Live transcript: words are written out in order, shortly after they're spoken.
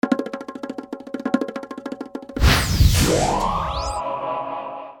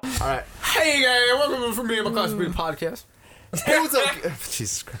coming from me and Mycrazypodcast. Hey, what's up?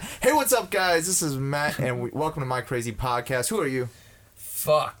 Jesus Christ. Hey, what's up, guys? This is Matt, and welcome to Mycrazypodcast. Who are you?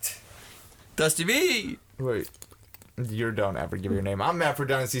 Fucked. Dusty B. Wait, you don't ever give your name. I'm Matt for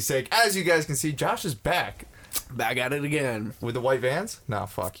redundancy's sake. As you guys can see, Josh is back. Back at it again. With the white Vans? No,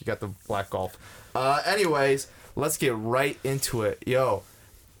 fuck. You got the black Golf. Anyways, let's get right into it. Yo,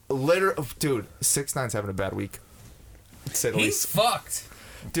 dude, 6IX9INE's having a bad week. To say the He's least. fucked.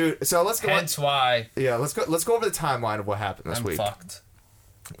 Dude, so let's go. Hence why. Yeah, let's go over the timeline of what happened this week. I'm fucked.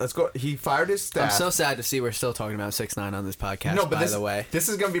 Let's go. He fired his staff. I'm so sad to see we're still talking about 6IX9INE on this podcast. No, but by the way, this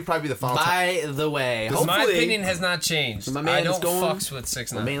is gonna be probably the final. By the way, My opinion has not changed. My man's I don't going- fucks with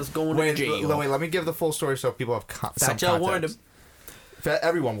 6IX9INE. the man's going Wait, to jail. wait. Let me give the full story so people have some Fat Joe context. warned him.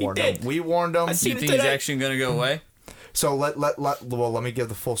 Everyone warned him. did. We warned him. I see You it think he's today. actually gonna go away? So let me give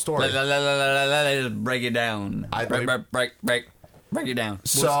the full story. Let's break it down. Break it down.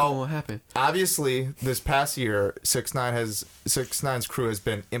 What's going to happen? Obviously, this past year, 6IX9INE's crew has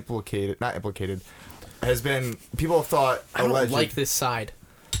been people have thought I don't alleged. like this side.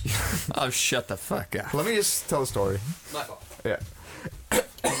 Oh, shut the fuck up. Let me just tell the story. My fault. Yeah.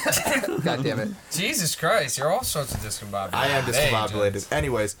 God damn it. Jesus Christ, you're all sorts of discombobulated. I am Hey, discombobulated. Jones.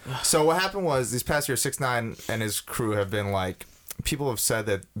 Anyways, so what happened was this past year, 6IX9INE and his crew have been like, people have said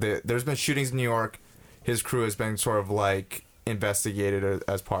that there's been shootings in New York. His crew has been sort of like investigated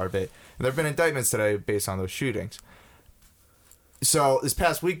as part of it. And there have been indictments today based on those shootings. So this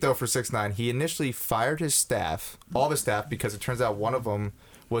past week, though, for 6IX9INE, he initially fired his staff, all of his staff, because it turns out one of them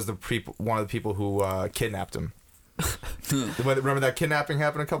was one of the people who kidnapped him. Remember that kidnapping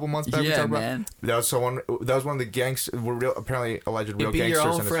happened a couple months back? Yeah, man. That was one of the gangsters. Apparently alleged real You'd be gangsters. your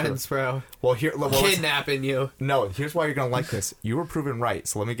own in his friends, crew. bro. Well, Kidnapping you. no. Here's why you're gonna like this. You were proven right.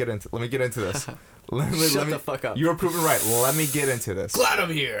 So let me get into this. Shut the fuck up. You were proven right. Let me get into this. Glad I'm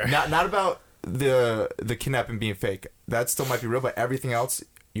here. Not about the kidnapping being fake. That still might be real, but everything else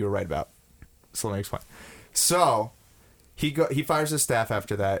you were right about. So let me explain. So he fires his staff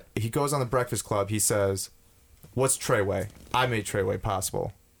after that. He goes on the Breakfast Club. He says, "What's Treyway? I made Treyway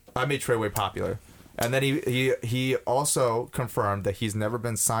possible. I made Treyway popular." And then he also confirmed that he's never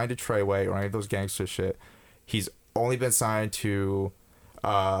been signed to Treyway or any of those gangster shit. He's only been signed to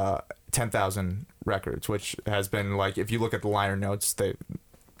 10,000 Records, which has been like, if you look at the liner notes,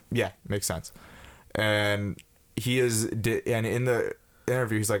 makes sense. And and in the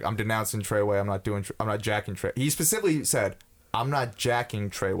interview, he's like, "I'm denouncing Treyway. I'm not jacking Treyway." He specifically said, "I'm not jacking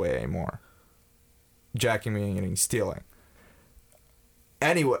Treyway anymore." Jacking meaning stealing.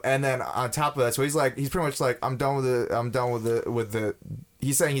 Anyway, and then on top of that, so he's pretty much like, I'm done with the.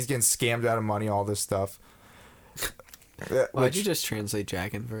 He's saying he's getting scammed out of money, all this stuff. Why'd you just translate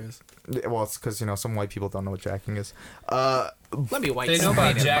jacking for us? Well, it's because some white people don't know what jacking is. Let me white. They know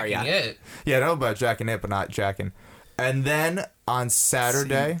about jacking it. Yeah, I know about jacking it, but not jacking. And then on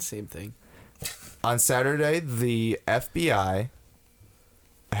Saturday, Same thing. On Saturday, the FBI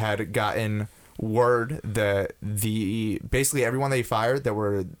had gotten word that basically everyone they fired that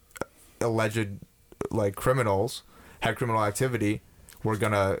were alleged like criminals, had criminal activity, were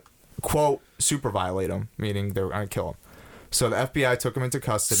gonna quote super violate him, meaning they were gonna kill him. So the FBI took him into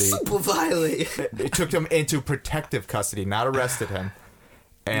custody. Super violate. It took him into protective custody, not arrested him.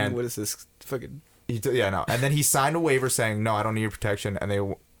 And what is this fucking? no. And then he signed a waiver saying, "No, I don't need your protection," and they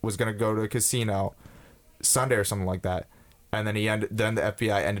was gonna go to a casino Sunday or something like that. And then then the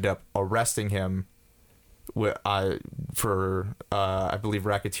FBI ended up arresting him for I believe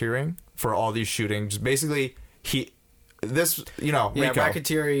racketeering for all these shootings. Basically, RICO.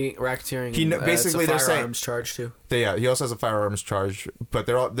 Racketeering. Basically they're saying firearms charge too. He also has a firearms charge, but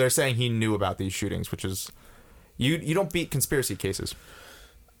they're saying he knew about these shootings, which is you don't beat conspiracy cases.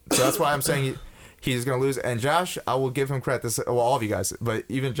 So that's why I'm saying he's going to lose. And Josh, I will give him credit. All of you guys, but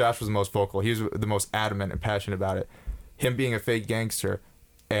even Josh was the most vocal. He was the most adamant and passionate about it. Him being a fake gangster.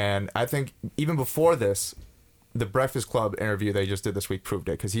 And I think even before this, the Breakfast Club interview they just did this week proved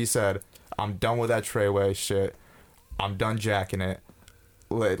it. Because he said, "I'm done with that Treyway shit. I'm done jacking it."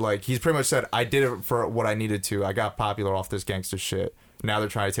 Like, he's pretty much said, "I did it for what I needed to. I got popular off this gangster shit. Now they're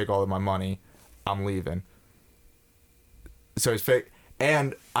trying to take all of my money. I'm leaving." So he's fake.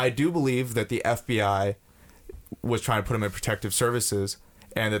 And I do believe that the FBI was trying to put him in protective services,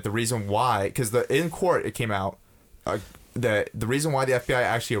 and that the reason why, because in court it came out that the reason why the FBI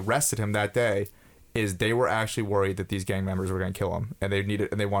actually arrested him that day is they were actually worried that these gang members were going to kill him, and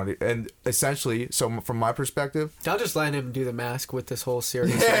they wanted it. And essentially, so from my perspective, I'll just let him do the mask with this whole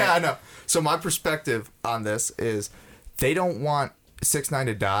series. Yeah, I know. So my perspective on this is they don't want 6IX9INE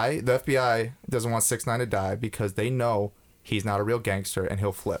to die. The FBI doesn't want 6IX9INE to die because they know he's not a real gangster and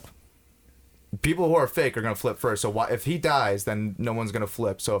he'll flip. people who are fake are gonna flip first. So if he dies, then no one's gonna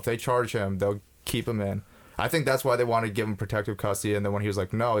flip. So if they charge him, they'll keep him in. I think that's why they wanted to give him protective custody. And then when he was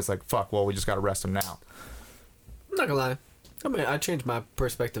like, no, it's like, fuck. Well, we just gotta arrest him now. I'm not gonna lie. I mean, I changed my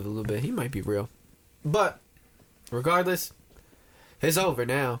perspective a little bit. He might be real, but regardless, it's over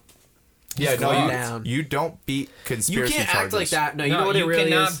now. Yeah, no, you don't beat conspiracy charges. You can't act like that. No, you know what it really is?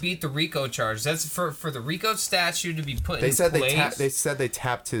 You cannot beat the RICO charge. That's for the RICO statute to be put in place. They said they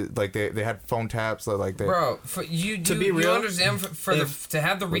tapped to, like, they had phone taps. Like they, bro, to be real, you understand, to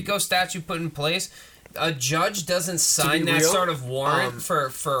have the RICO statute put in place, a judge doesn't sign that sort of warrant for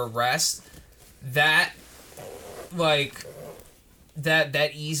arrest that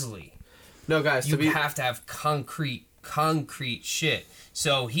easily. No, guys, you have to have concrete shit.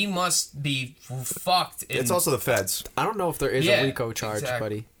 So he must be fucked. It's also the feds. I don't know if there is a RICO charge,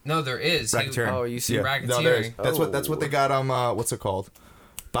 buddy. No, there is. Racketeering. You see racketeering. No, there is. That's what they got. What's it called?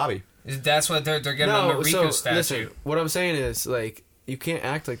 Bobby. That's what they're getting on the RICO statute. Listen, what I'm saying is, like, you can't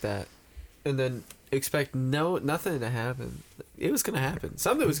act like that, and then expect nothing to happen. It was gonna happen.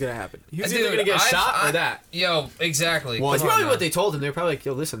 Something was gonna happen. He was either gonna get shot or that. Yo, exactly. Well, that's probably what they told him. They're probably like,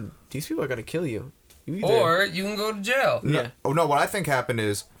 yo, listen, these people are gonna kill you. Or you can go to jail. No, what I think happened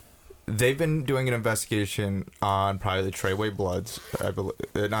is they've been doing an investigation on probably the Treyway Bloods. I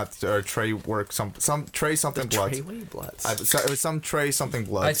believe Trey work some Trey something Bloods. Treyway Bloods. It was some Trey something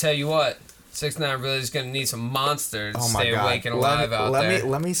Bloods. I tell you what, 6ix9ine really is going to need some monsters to stay awake and alive out there.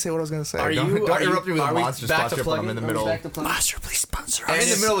 Let me say what I was going to say. Don't interrupt me with a monster spot chip when I'm in the middle. Monster, please sponsor us. I'm in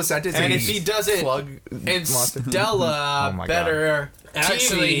the middle of a sentence. And if he doesn't, and Stella better.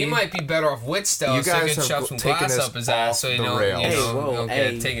 Actually, he might be better off with Stella, so he could shove some glass up his ass, so you don't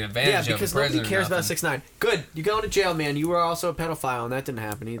get taken advantage of. Yeah, because nobody cares about 6ix9ine. Good, you going to jail, man. You were also a pedophile, and that didn't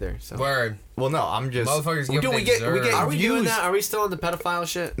happen either. So. Word. Well, no, I'm just. Motherfuckers get what they deserve. Are we doing that? Are we still on the pedophile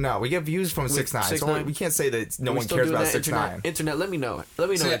shit? No, we get views from 6ix9ine. So we can't say that no one cares about 6ix9ine. Internet, let me know. Let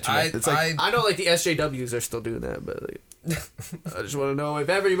me know. I know, like, the SJWs are still doing that, but I just want to know if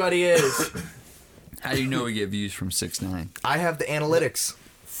everybody is. How do you know we get views from 6ix9ine? I have the analytics.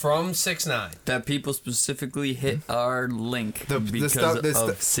 From 6ix9ine. That people specifically hit our link because of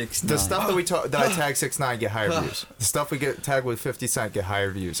 6ix9ine. The stuff that I tag 6ix9ine get higher views. The stuff we get tagged with 50 Cent get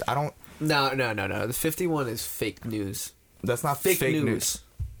higher views. I don't... No. The 51 is fake news. That's not fake news.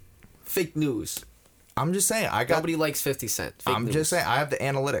 Fake news. I'm just saying. Nobody likes 50 Cent. I'm just saying. I have the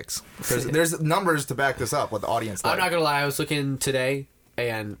analytics. There's numbers to back this up. What the audience likes. I'm not gonna lie. I was looking today,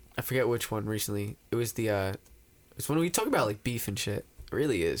 and I forget which one recently. It was it's when we talk about, like, beef and shit. It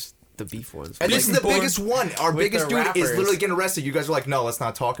really is the beef ones. And this is the biggest one. Our biggest dude is literally getting arrested. You guys are like, no, let's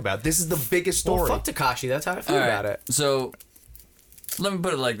not talk about it. This is the biggest story. Well, fuck Tekashi. That's how I feel about it. So, let me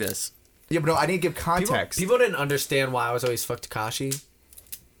put it like this. Yeah, but no, I didn't give context. People didn't understand why I was always fuck Tekashi.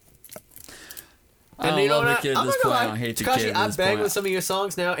 And you know what? I'm not gonna lie. I hate Tekashi, I bang with some of your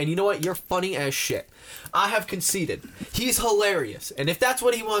songs now, and you know what? You're funny as shit. I have conceded. He's hilarious. And if that's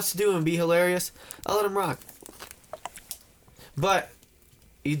what he wants to do and be hilarious, I'll let him rock. But...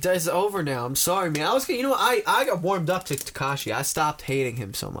 It's over now. I'm sorry, man. I got warmed up to Tekashi. I stopped hating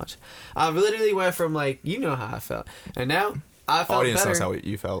him so much. I literally went from, like, you know how I felt, and now I felt Audience better. knows how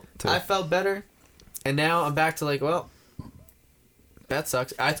you felt too. I felt better, and now I'm back to, like, well, that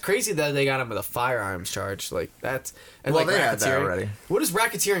sucks. It's crazy that they got him with a firearms charge. Like, that's and well, like they had that already. What does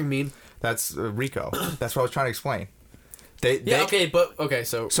racketeering mean? That's RICO. That's what I was trying to explain. So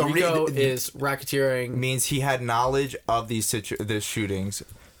RICO is racketeering. Means he had knowledge of these shootings.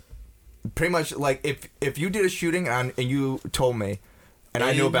 Pretty much, like, if you did a shooting and you told me, and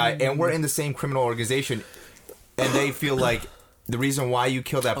I knew about it, and we're in the same criminal organization, and they feel like the reason why you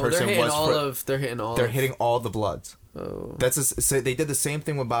killed that person they're hitting all the Bloods. Oh. So they did the same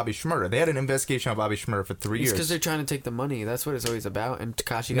thing with Bobby Shmurda. They had an investigation on Bobby Shmurda for 3 years. It's because they're trying to take the money. That's what it's always about. And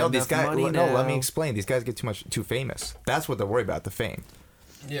Tekashi got enough money now. No, let me explain. These guys get too famous. That's what they're worried about, the fame.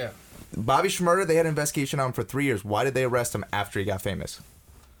 Yeah. Bobby Shmurda, they had an investigation on him for 3 years. Why did they arrest him after he got famous?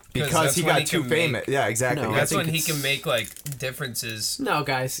 Because he got too famous. Yeah, exactly. No, that's when he can make, like, differences. No,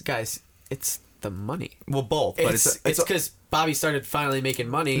 guys, it's the money. Well, both. But it's because Bobby started finally making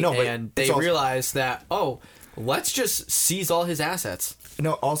money, and they realized that, let's just seize all his assets.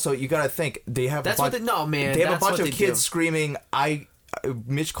 No, also, you got to think, they have They have a bunch of kids screaming,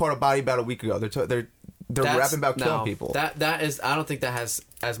 Mitch caught a body about a week ago. They're rapping about killing people. That is, I don't think that has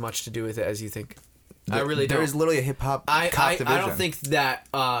as much to do with it as you think. I really don't. There is literally a hip hop division. I don't think that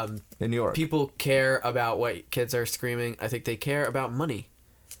in New York people care about what kids are screaming. I think they care about money.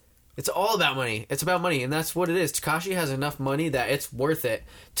 It's all about money. It's about money, and that's what it is. Tekashi has enough money that it's worth it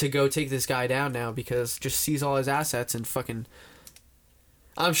to go take this guy down now because just seize all his assets and fucking...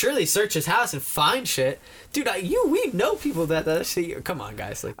 I'm sure they search his house and find shit. Dude, we know people that shit. Come on,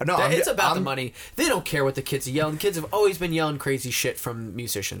 guys. Like, no, it's about the money. They don't care what the kids are yelling. Kids have always been yelling crazy shit from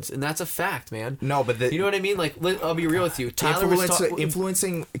musicians, and that's a fact, man. No, but you know what I mean? Like, I'll be real with you. Tyler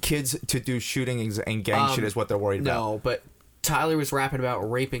influencing kids to do shootings and gang shit is what they're worried about. No, but Tyler was rapping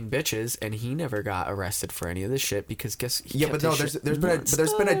about raping bitches, and he never got arrested for any of this shit because there's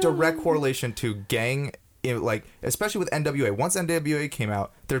been a direct correlation to gang. Like, especially with NWA. Once NWA came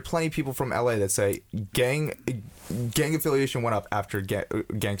out, there are plenty of people from LA that say gang affiliation went up after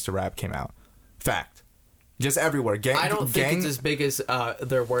gangster rap came out. Fact. Just everywhere. I don't think it's as big as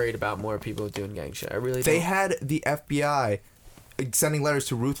they're worried about more people doing gang shit. I really don't. They had the FBI sending letters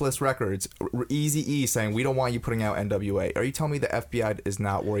to Ruthless Records, Eazy-E, saying, we don't want you putting out NWA. Are you telling me the FBI is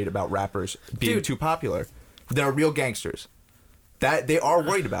not worried about rappers being too popular? They're real gangsters. That they are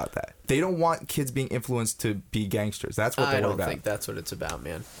worried about that. They don't want kids being influenced to be gangsters. That's what they're worried about. I don't think that's what it's about,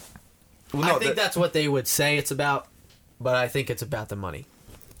 man. Well, no, I think that's what they would say it's about, but I think it's about the money.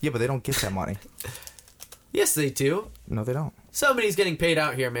 Yeah, but they don't get that money. Yes, they do. No, they don't. Somebody's getting paid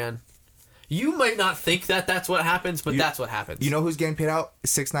out here, man. You might not think that that's what happens, but that's what happens. You know who's getting paid out?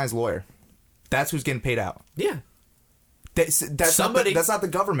 6IX9INE's lawyer. That's who's getting paid out. Yeah. That's not the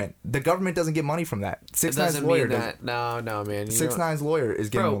government. The government doesn't get money from that. 6IX9INE's lawyer does. No, man. 6IX9INE's lawyer is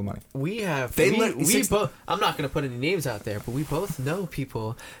getting all the money. We both. I'm not going to put any names out there, but we both know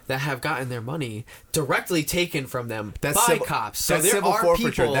people that have gotten their money directly taken from them by cops. So that's civil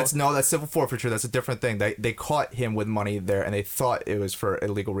forfeiture. That's civil forfeiture. That's a different thing. They caught him with money there, and they thought it was for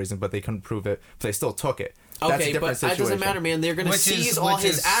illegal reasons, but they couldn't prove it. But they still took it. Okay, but that doesn't matter, man. They're going to seize all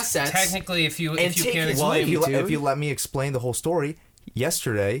his assets. Technically, if you can't explain, if you let me explain the whole story,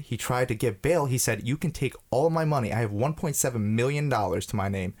 yesterday he tried to get bail. He said, "You can take all my money. I have $1.7 million to my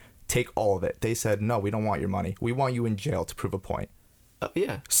name. Take all of it." They said, "No, we don't want your money. We want you in jail to prove a point."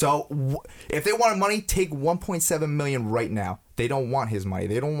 Yeah. So if they wanted money, take $1.7 million right now. They don't want his money.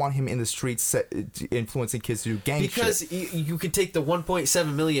 They don't want him in the streets influencing kids to do gang shit. Because you could take the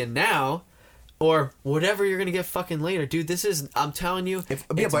 $1.7 million now. Or whatever you're gonna get fucking later, dude. This is, I'm telling you, if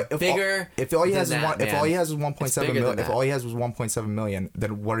all he has is 1.7 million, if all he has was 1.7 million,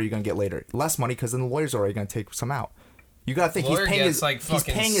 then what are you gonna get later? Less money, because then the lawyer's already gonna take some out. You gotta think he's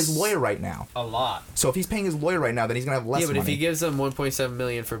paying his lawyer right now a lot. So if he's paying his lawyer right now, then he's gonna have less. Yeah, but money. If he gives them 1.7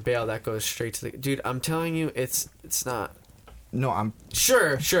 million for bail, that goes straight to the dude. I'm telling you, it's not. No, I'm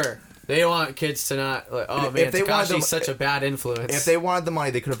sure. They want kids to not like, oh man, Tekashi's such a bad influence. If they wanted the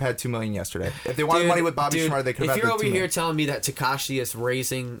money, they could have had $2 million yesterday. If they wanted money with Bobby Schmurda, they could have had $2 million. If you're over here telling me that Tekashi is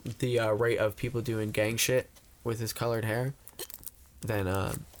raising the rate of people doing gang shit with his colored hair, then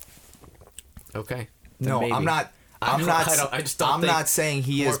okay. No, maybe. I'm not. I'm not saying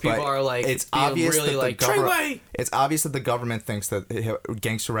he is, but are like, it's obvious really that the government. It's obvious that the government thinks that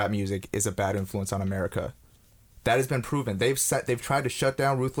gangster rap music is a bad influence on America. That has been proven. They've tried to shut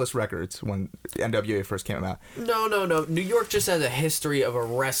down Ruthless Records when NWA first came out. No. New York just has a history of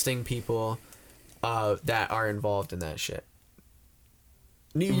arresting people that are involved in that shit.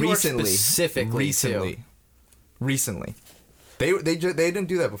 New York specifically. Recently. They didn't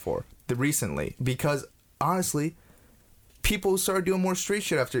do that before. Recently, because honestly, people started doing more street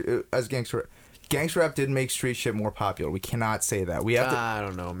shit as gangster rap did make street shit more popular. We cannot say that. We have to. I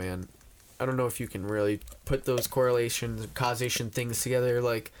don't know, man. I don't know if you can really put those correlations, causation things together.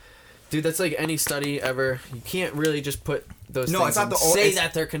 Like, dude, that's like any study ever. You can't really just put those things and say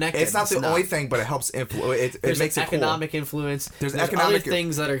that they're connected. It's not the only thing, but it helps influence. It makes it cool. There's economic influence. There's other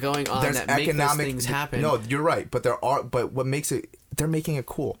things that are going on that make those things happen. No, you're right, but but what makes it? They're making it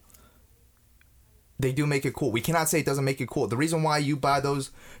cool. They do make it cool. We cannot say it doesn't make it cool. The reason why you buy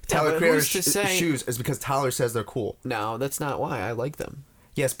those Tyler Creator shoes is because Tyler says they're cool. No, that's not why. I like them.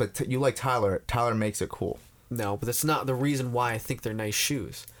 Yes, but you like Tyler. Tyler makes it cool. No, but that's not the reason why I think they're nice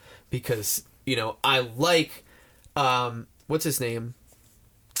shoes. Because, I like, what's his name?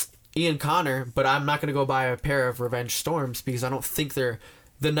 Ian Connor, but I'm not going to go buy a pair of Revenge Storms because I don't think they're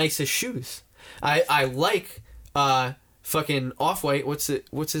the nicest shoes. I like, fucking Off-White. What's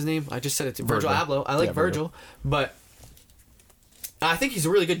his name? I just said it to Virgil Abloh. I like Virgil, but I think he's a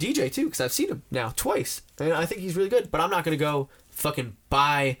really good DJ too because I've seen him now twice. And I think he's really good, but I'm not going to go fucking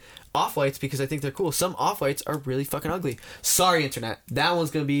buy Off-Whites because I think they're cool. Some Off-Whites are really fucking ugly. Sorry, internet. That one's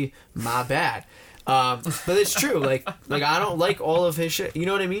gonna be my bad. But it's true. Like I don't like all of his shit. You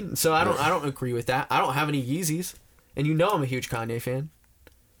know what I mean? So I don't agree with that. I don't have any Yeezys, and I'm a huge Kanye fan.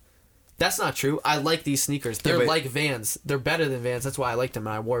 That's not true. I like these sneakers. They're like Vans. They're better than Vans. That's why I liked them,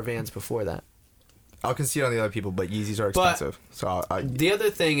 and I wore Vans before that. I'll concede on the other people, but Yeezys are expensive. So the other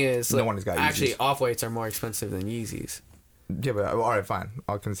thing is, no one has got Yeezys. Actually, Off-Whites are more expensive than Yeezys. Yeah, but all right, fine.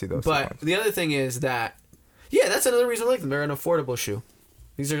 I'll concede those. But the other thing is that, yeah, that's another reason I like them. They're an affordable shoe.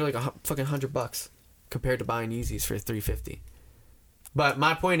 These are like fucking $100 compared to buying Yeezys for $350. But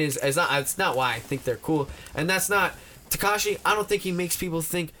my point is, it's not why I think they're cool, and that's not Tekashi. I don't think he makes people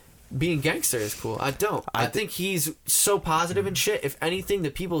think being gangster is cool. I don't. I think he's so positive and shit. If anything,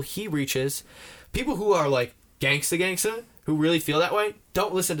 the people he reaches, people who are like gangsta, who really feel that way,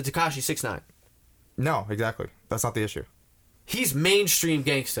 don't listen to Tekashi 6IX9INE. No, exactly. That's not the issue. He's mainstream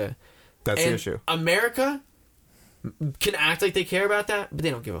gangsta. That's the issue. America can act like they care about that, but they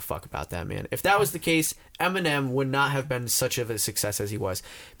don't give a fuck about that, man. If that was the case, Eminem would not have been such of a success as he was.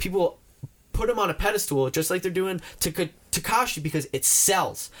 People put him on a pedestal just like they're doing to Tekashi because it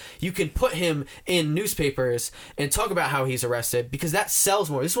sells. You can put him in newspapers and talk about how he's arrested because that sells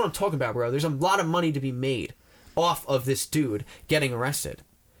more. This is what I'm talking about, bro. There's a lot of money to be made off of this dude getting arrested.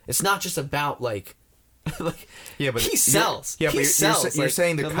 It's not just about like yeah, but he sells. You're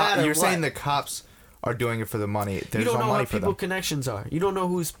saying the cops are doing it for the money. There's you don't no know money what for people's them. connections are. You don't know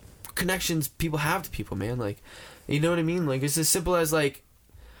whose connections people have to people, man. Like, you know what I mean? Like, it's as simple as like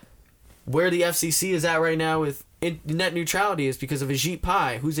where the FCC is at right now with net neutrality is because of Ajit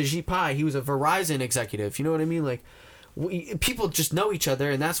Pai. Who's Ajit Pai? He was a Verizon executive. You know what I mean? Like, people just know each other,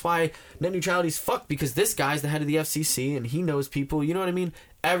 and that's why net neutrality's fucked because this guy's the head of the FCC and he knows people. You know what I mean?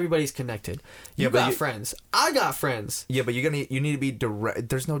 Everybody's connected. You got friends. I got friends. Yeah, but you need to be direct.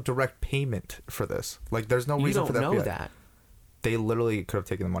 There's no direct payment for this. Like, there's no reason for that. You don't know that. They literally could have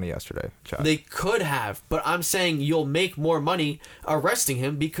taken the money yesterday. Chad. They could have, but I'm saying you'll make more money arresting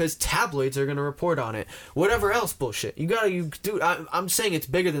him because tabloids are going to report on it. Whatever else bullshit. I'm saying it's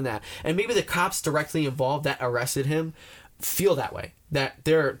bigger than that. And maybe the cops directly involved that arrested him feel that way. That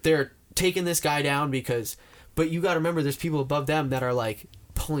they're taking this guy down because... But you got to remember there's people above them that are like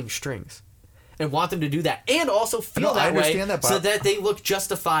pulling strings and want them to do that and also feel that way so that they look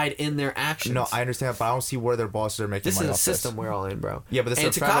justified in their actions. No, I understand, but I don't see where their bosses are making money off this. This is a system we're all in, bro. Yeah, but this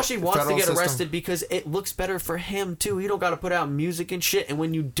is Tekashi wants to get arrested because it looks better for him too. You don't got to put out music and shit, and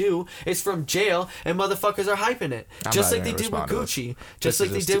when you do, it's from jail and motherfuckers are hyping it. Just like they did with Gucci. Just like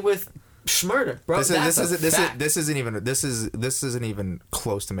they did with Schmurder, bro. This isn't even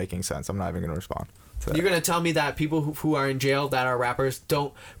close to making sense. I'm not even going to respond. You're going to tell me that people who are in jail that are rappers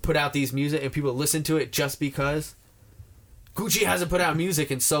don't put out these music and people listen to it just because? Gucci hasn't put out music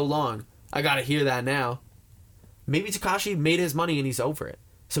in so long. I got to hear that now. Maybe Tekashi made his money and he's over it.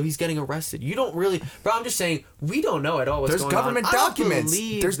 So he's getting arrested. You don't really... Bro, I'm just saying, we don't know at all what's going on. There's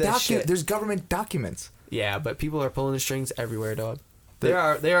government documents. Yeah, but people are pulling the strings everywhere, dog. There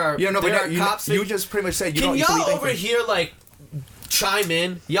are cops... You just pretty much said you don't... Can y'all over here, like... chime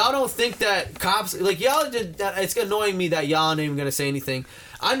in. Y'all don't think that cops like y'all did that? It's annoying me that y'all ain't even gonna say anything.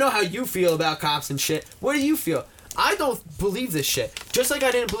 I know how you feel about cops and shit. What do you feel? I don't believe this shit. Just like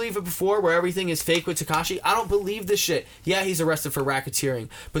I didn't believe it before where everything is fake with Tekashi, I don't believe this shit. Yeah, he's arrested for racketeering,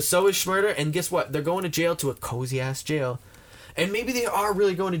 but so is Schmurder, and guess what? They're going to jail, to a cozy ass jail. And maybe they are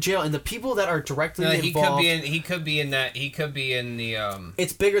really going to jail, and the people that are directly involved... He could be in the...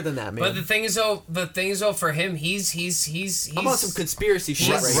 It's bigger than that, man. But the thing is, though, for him, he's I'm on some conspiracy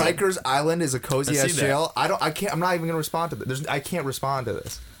shit right Rikers Island is a cozy ass jail. I'm not even going to respond to this. I can't respond to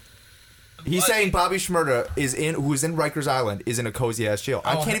this. He's saying Bobby Schmurder who's in Rikers Island, is in a cozy ass jail.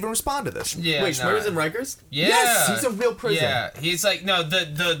 I can't even respond to this. Yeah, wait, Schmurder's in Rikers? Yeah. Yes, he's in real prison. Yeah, he's like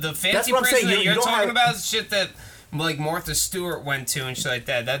the fancy prison that you're talking about is shit that like Martha Stewart went to and shit like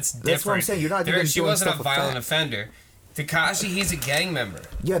that. That's different. That's what I'm saying. You're not even she wasn't a violent offender. Tekashi, he's a gang member.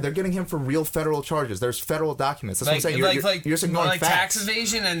 Yeah, they're getting him for real federal charges. There's federal documents. That's what I'm saying. You're just ignoring facts. Tax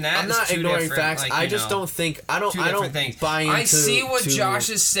evasion and that. I'm not ignoring facts. I just don't think I don't buy into. I see what Josh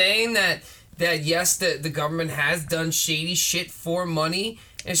is saying that yes, the government has done shady shit for money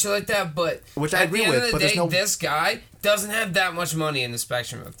and shit like that, but which I agree with. At the end of the day, this guy doesn't have that much money in the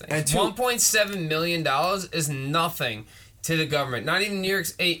spectrum of things. $1.7 million is nothing to the government. Not even New York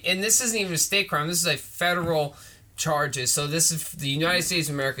State, and this isn't even a state crime. This is a federal charges. So this is the United States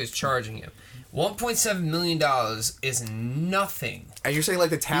of America is charging him. $1.7 million is nothing. And you're saying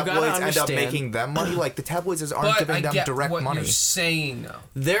like the tabloids end up making them money? Like the tabloids aren't giving them direct money. What you're saying though.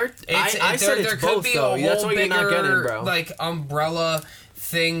 I said it's both though. That's what you're not getting, bro. Like umbrella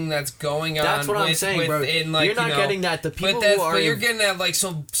thing that's going on. That's what I'm saying, bro. You're not getting that. The people who are... But you're getting that like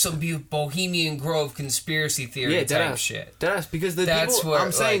some Bohemian Grove conspiracy theory type shit. That's because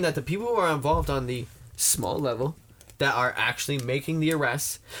I'm saying that the people who are involved on the small level that are actually making the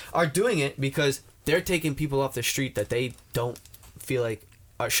arrests are doing it because they're taking people off the street that they don't feel like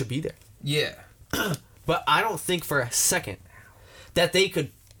should be there. Yeah. But I don't think for a second that they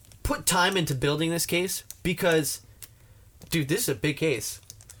could put time into building this case because dude, this is a big case.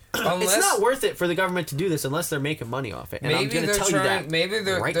 It's not worth it for the government to do this unless they're making money off it. And I'm going to tell you that. Maybe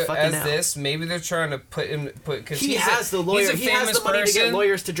they're right as now. This. Maybe they're trying to put because he has the lawyer. He has the money to get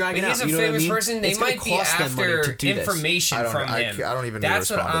lawyers to drag it out. He's a famous person. They might be after information from him. I don't even. That's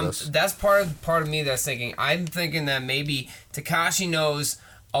what I'm. That's part of me that's thinking. I'm thinking that maybe Tekashi knows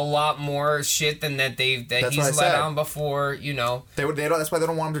a lot more shit than that he's let on before. You know. They don't. That's why they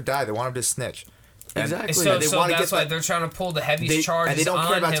don't want him to die. They want him to snitch. Exactly. So that's why they're trying to pull the heaviest charges and they don't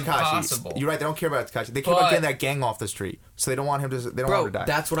care about him Tekashi. possible. You're right. They don't care about Tekashi. They care about getting that gang off the street. So they don't want him to. They don't want him to die.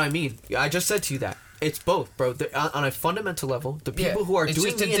 That's what I mean. I just said to you that it's both, bro. On a fundamental level, the people who are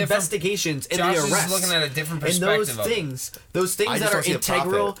doing the investigations and the arrests, is looking at a different perspective. And those things that are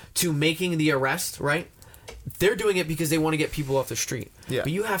integral to making the arrest, right? They're doing it because they want to get people off the street. Yeah.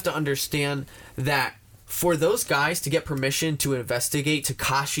 But you have to understand that for those guys to get permission to investigate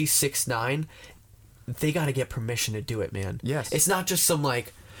Tekashi 6ix9ine. They got to get permission to do it, man. Yes. It's not just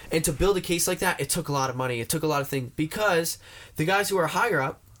and to build a case like that, it took a lot of money. It took a lot of things because the guys who are higher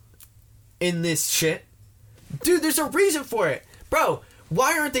up in this shit, dude, there's a reason for it. Bro,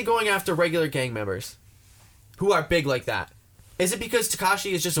 why aren't they going after regular gang members who are big like that? Is it because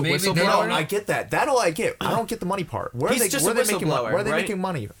Tekashi is just a whistleblower? No, I get that. That all I get. I don't get the money part. Where are they making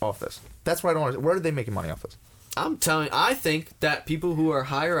money off this? That's what I don't understand. Where are they making money off this? I think that people who are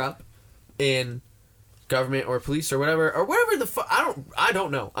higher up in government or police or whatever the fuck, I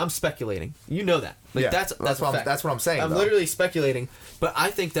don't know. I'm speculating. You know that. That's what I'm saying. I'm literally speculating, but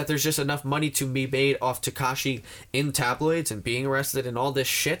I think that there's just enough money to be made off Tekashi in tabloids and being arrested and all this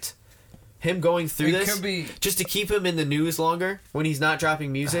shit. Him going through this just to keep him in the news longer when he's not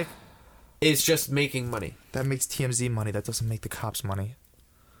dropping music is just making money. That makes TMZ money. That doesn't make the cops money.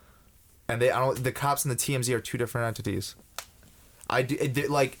 And the cops and the TMZ are two different entities. I get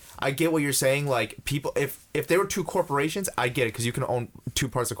what you're saying. Like, people, if they were two corporations, I get it because you can own two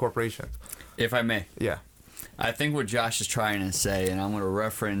parts of corporation. If I may, yeah, I think what Josh is trying to say, and I'm going to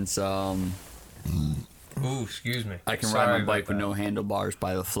reference. Ooh, excuse me. I can ride my bike with no handlebars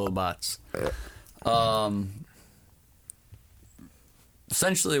by the Flowbots.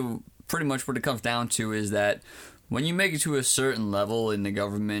 Essentially, pretty much what it comes down to is that when you make it to a certain level in the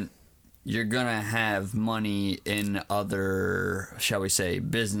government, you're going to have money in other, shall we say,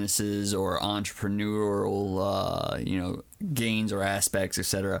 businesses or entrepreneurial, gains or aspects,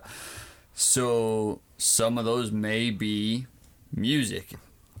 etc. So some of those may be music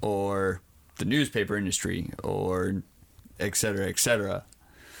or the newspaper industry or etc., etc.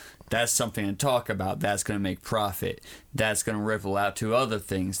 That's something to talk about. That's going to make profit. That's going to ripple out to other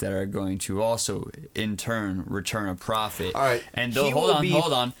things that are going to also, in turn, return a profit. All right. And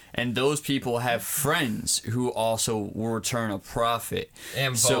hold on. And those people have friends who also will return a profit.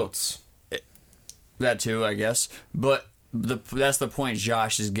 And votes. That too, I guess. But that's the point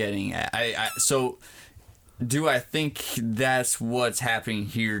Josh is getting at. So do I think that's what's happening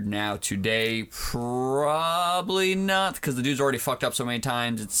here now today? Probably not, because the dude's already fucked up so many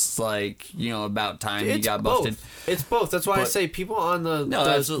times. It's like, about time he got busted. It's both. That's why I say people on the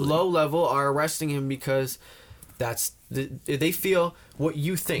low level are arresting him because they feel what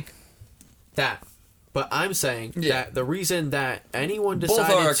you think. That. But I'm saying that the reason that anyone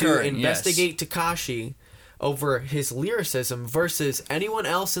decided to investigate Tekashi over his lyricism versus anyone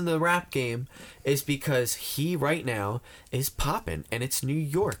else in the rap game is because he right now is popping and it's New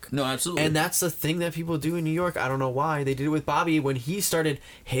York. No, absolutely. And that's the thing that people do in New York. I don't know why. They did it with Bobby when he started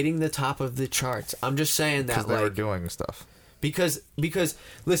hitting the top of the charts. I'm just saying that because they were doing stuff. Because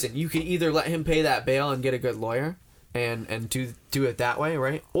listen, you can either let him pay that bail and get a good lawyer and do it that way,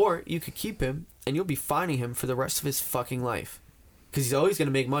 right? Or you could keep him and you'll be fining him for the rest of his fucking life. Because he's always going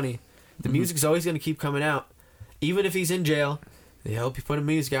to make money. The music's always going to keep coming out. Even if he's in jail, they help you put a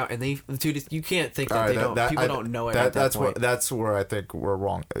music out. And dude, you can't think that people don't know it at that point. That's where I think we're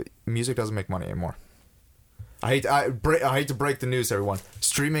wrong. Music doesn't make money anymore. I hate to break the news to everyone.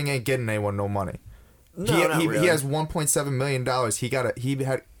 Streaming ain't getting anyone no money. No, not really. He has $1.7 million. He got a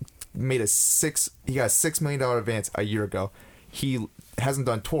 $6 million advance a year ago. He hasn't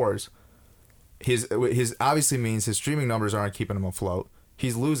done tours. His obviously means his streaming numbers aren't keeping him afloat.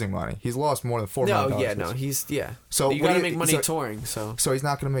 He's losing money. He's lost more than $4 million. So you gotta make money touring. So he's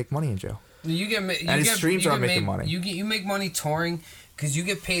not gonna make money in jail. His streams aren't making money. You make money touring because you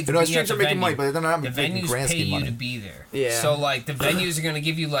get paid. His streams are making money, but they're not making grand scheme money. The venues pay you to be there. Yeah. So the venues are gonna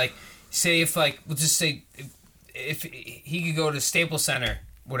give you say if we'll just say if he could go to Staples Center,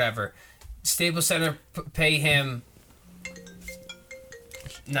 whatever. Staples Center pay him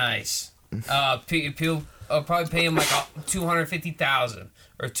nice. People probably pay him $250,000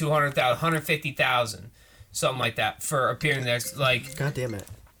 or $250,000. something like that for appearing there. Like, God damn it.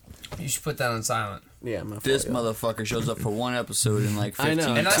 you should put that on silent. Yeah, my This fault, motherfucker shows up for one episode in like I 15.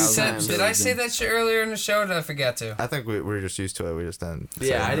 know. And I said, Sometimes. did I say that shit earlier in the show? Or did I forget to? I think we're just used to it. We just didn't.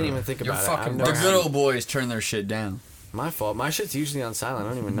 Yeah, I didn't even think You're about fucking it. The good old boys turn their shit down. My fault. My shit's usually on silent. I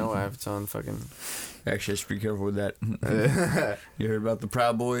don't even know if it's on fucking... Actually, I should be careful with that. You heard about the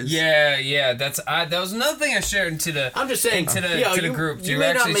Proud Boys? Yeah. That was another thing I shared into the. I'm just saying, to the group. Do you you may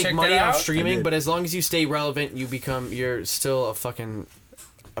not actually make check money that on out? streaming, but as long as you stay relevant, you're still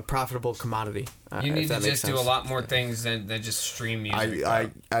a profitable commodity. You need if to that makes just do a sense. lot more things than just stream music. I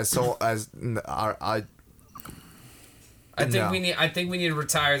think we need to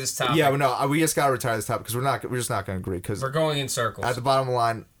retire this topic. Yeah, no, we just gotta retire this topic because we're just not gonna agree because We're going in circles. at the bottom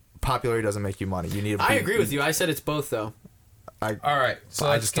line, popularity doesn't make you money. You need. I agree with you. I said it's both, though. All right, so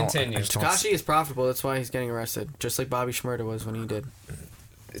I let's just don't- continue. I just don't- Takashi is profitable. That's why he's getting arrested, just like Bobby Shmurda was when he did.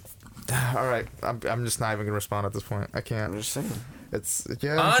 All right, I'm just not even gonna respond at this point. I I'm can't. just saying. It's On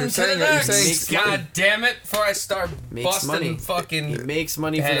you're to saying the it, you're next. saying- God damn it! Before I start Makes busting money. fucking He makes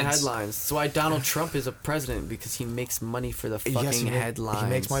money for the heads. headlines. That's why Donald Trump is a president, because he makes money for the fucking Yes, headlines. He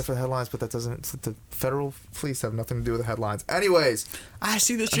makes money for the headlines, but that doesn't. The federal police have nothing to do with the headlines. Anyways, I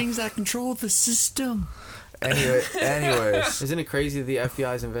see the strings that control the system. anyways, Isn't it crazy that the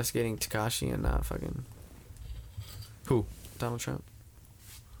FBI is investigating Takashi and not fucking who Donald Trump?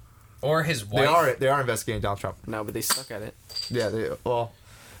 or his wife. they are investigating Donald Trump. No, but they suck at it. Yeah, well.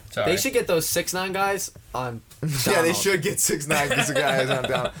 Sorry. They should get those 6ix9ine guys on. Yeah, they Donald. should get 6ix9ine because the guy is on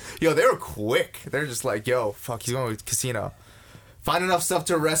down. Yo, they were quick. They're just like, yo, fuck, he's going to the casino. Find enough stuff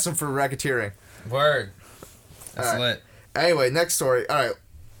to arrest him for racketeering. Word. That's All right. lit. Anyway, next story. All right,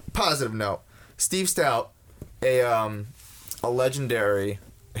 positive note. Steve Stout, a legendary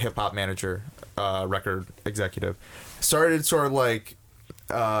hip hop manager, record executive, started sort of like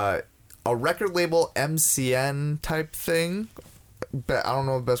a record label MCN type thing. But I don't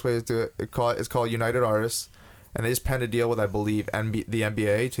know the best way to do it. It's called United Artists, and they just penned a deal with, I believe, the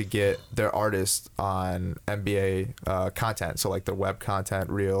NBA to get their artists on NBA content. So like their web content,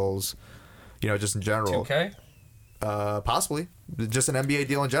 reels, just in general. 2K? Possibly just an NBA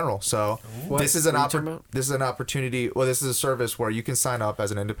deal in general. So What? this is an What are you talking about? this is an opportunity. Well, this is a service where you can sign up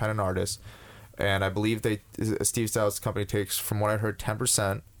as an independent artist, and I believe Steve Stout's company takes, from what I heard,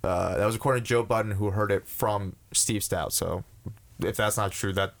 10%. That was according to Joe Budden, who heard it from Steve Stout. So if that's not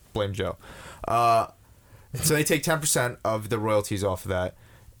true, that blame Joe. So they take 10% of the royalties off of that,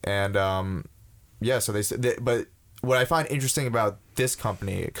 and so but what I find interesting about this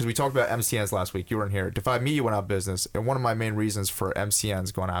company, because we talked about MCNs last week, you weren't here. Defy Media went out of business, and one of my main reasons for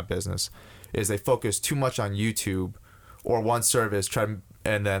MCNs going out of business is they focus too much on YouTube or one service,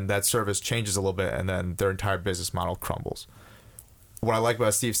 and then that service changes a little bit, and then their entire business model crumbles. What I like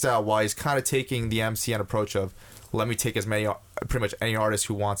about Steve Stout, while he's kind of taking the MCN approach of, let me take pretty much any artist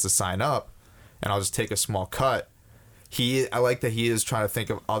who wants to sign up, and I'll just take a small cut. I like that he is trying to think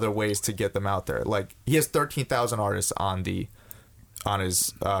of other ways to get them out there. Like, he has 13,000 artists on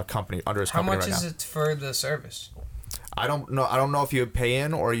his company, under his How company much right is now. it for the service? I don't know if you pay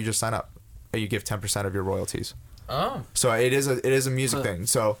in or you just sign up. You give 10% of your royalties. Oh. So it is a music thing.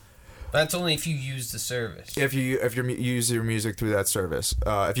 So That's only if you use the service. if you use your music through that service,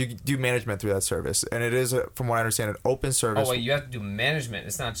 if you do management through that service, and it is, from what I understand, an open service. Oh, wait, you have to do management.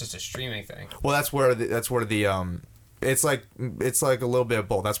 It's not just a streaming thing. Well, that's where the it's like a little bit of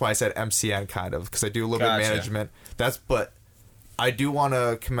both. That's why I said MCN kind of, because I do a little bit of Gotcha. management. But I do want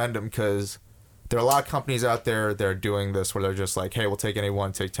to commend them, because there are a lot of companies out there that are doing this where they're just like, hey, we'll take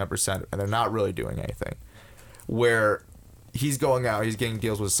anyone, take 10%, and they're not really doing anything. Where he's going out, he's getting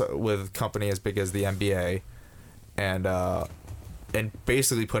deals with company as big as the NBA, and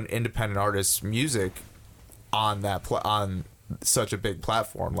basically putting independent artists' music on on such a big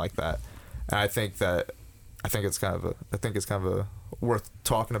platform like that. And I think it's kind of a worth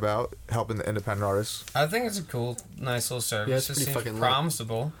talking about, helping the independent artists. I think it's a cool, nice little service. Yeah, it's it pretty seems fucking lit.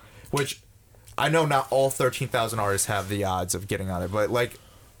 promisable. Which I know not all 13,000 artists have the odds of getting on it, but like,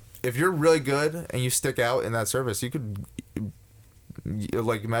 if you're really good and you stick out in that service, you could,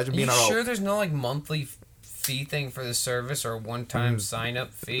 like, imagine Are being you on. sure there's no like monthly fee thing for the service or a one-time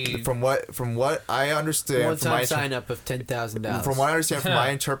sign-up fee? From what I understand, One-time sign up of $10,000. from what I understand, from my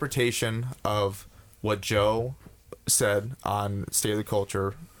interpretation of what Joe said on State of the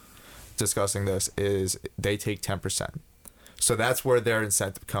Culture discussing this, is they take 10%. So that's where their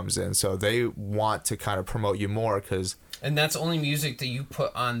incentive comes in. So they want to kind of promote you more, because And that's only music that you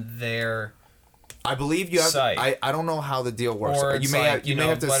put on their I believe you have. site. I don't know how the deal works. Or you it's may like, have, you may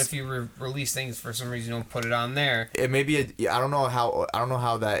have to. what if you release things for some reason, you don't put it on there? It may be I don't know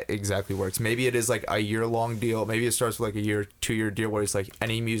how that exactly works. Maybe it is like a year-long deal. Maybe it starts with like a 2-year deal where it's like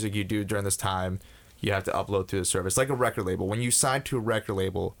any music you do during this time, you have to upload to the service. Like a record label. When you sign to a record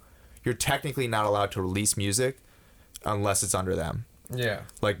label, you're technically not allowed to release music unless it's under them. Yeah.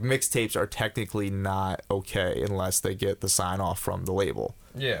 Like mixtapes are technically not okay unless they get the sign off from the label.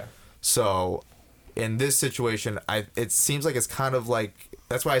 Yeah. So in this situation, it seems like it's kind of like,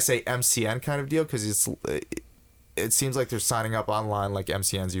 that's why I say MCN kind of deal, because it seems like they're signing up online like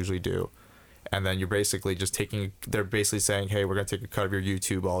MCNs usually do, and then you're basically just they're basically saying, hey, we're gonna take a cut of your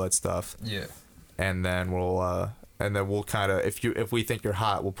YouTube, all that stuff. Yeah. And then we'll kind of, if we think you're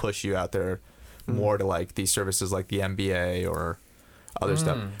hot, we'll push you out there more to like these services like the NBA or other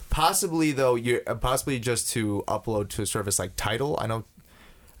stuff. Possibly though, possibly just to upload to a service like Tidal. I know,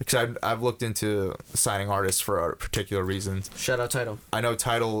 because I've looked into signing artists for particular reasons. Shout out Tidal. I know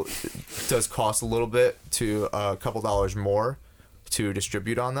Tidal does cost a little bit to a couple dollars more to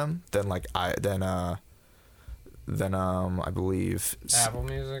distribute on them than I believe Apple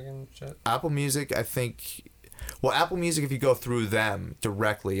Music and shit. Apple Music, I think. Well, Apple Music, if you go through them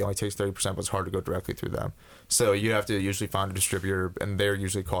directly, it only takes 30%, but it's hard to go directly through them. So you have to usually find a distributor, and they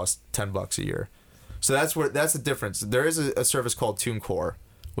usually cost $10 a year. So that's the difference. There is a service called TuneCore,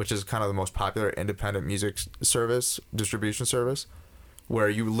 which is kind of the most popular independent music distribution service, where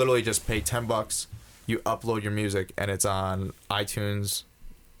you literally just pay $10, you upload your music, and it's on iTunes,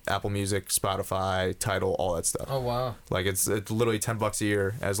 Apple Music, Spotify, Tidal, all that stuff. Oh wow! Like it's literally $10 a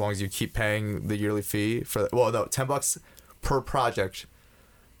year, as long as you keep paying the yearly fee for. Well, no, $10 per project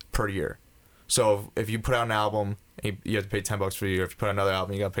per year. So if you put out an album, you have to pay $10 for a year. If you put out another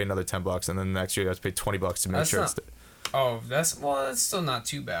album, you got to pay another $10, and then the next year you have to pay $20 to make sure it's. That's still not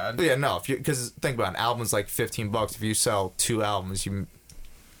too bad. Yeah, no, because think about it, an album's like $15. If you sell 2 albums, you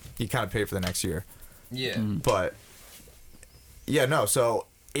kind of pay for the next year. Yeah. But yeah, no. So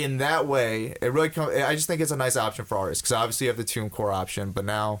in that way, it really I just think it's a nice option for artists, because obviously you have the TuneCore option, but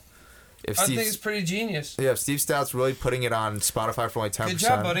now I think it's pretty genius. Yeah, if Steve Stout's really putting it on Spotify for only 10%. Good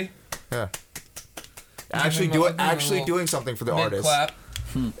job, buddy. Yeah. Actually doing something for the artists. Clap.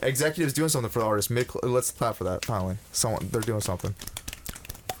 Executives doing something for the artists. Let's clap for that. Finally, they're doing something.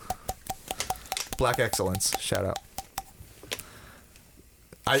 Black excellence. Shout out.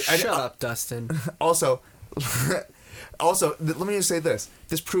 Shut up, Dustin. Also, let me just say this.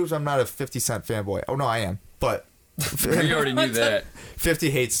 This proves I'm not a 50 Cent fanboy. Oh no, I am. But we already knew that. 50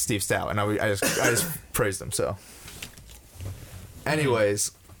 hates Steve Stout, and I just praised him. So,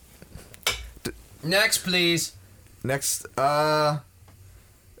 anyways, next, please. Next, Once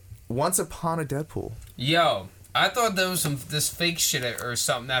Upon a Deadpool. Yo, I thought there was this fake shit or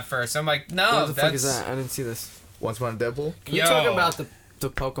something at first. I'm like, no, what the fuck is that? I didn't see this. Once Upon a Deadpool? Can we talk about the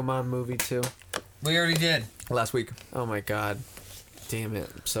Pokemon movie too? We already did. Last week. Oh my god. Damn it.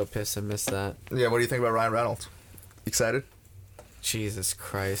 I'm so pissed I missed that. Yeah, what do you think about Ryan Reynolds? Excited? Jesus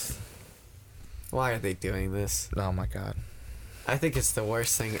Christ. Why are they doing this? Oh my god. I think it's the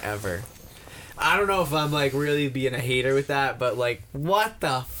worst thing ever. I don't know if I'm like really being a hater with that, but like, what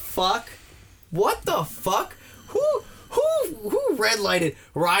the fuck? What the fuck? Who red-lighted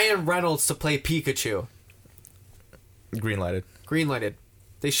Ryan Reynolds to play Pikachu? Green-lighted. Green-lighted.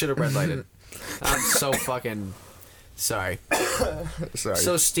 They should have red-lighted. I'm so fucking sorry. Sorry.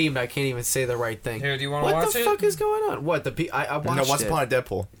 So steamed I can't even say the right thing. Here, do you want to watch it? What the fuck is going on? What I watched No, Once Upon a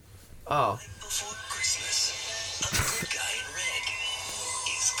Deadpool. Oh.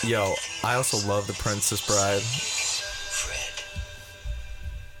 Yo, I also love The Princess Bride.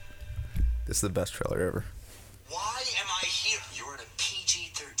 This is the best trailer ever. Why am I here? You're in a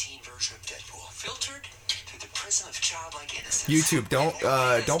PG-13 version of Deadpool, filtered through the prism of childlike innocence. YouTube,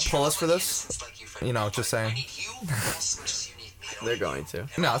 don't pull us for this. You know, just saying. They're going to.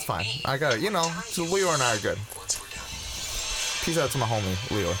 No, it's fine. I got it. You know, so Leo and I are good. Peace out to my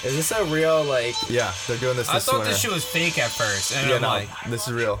homie, Leo. Is this a real, like... Yeah, they're doing this I thought winter. this shit was fake at first. And Yeah, I'm no, like, this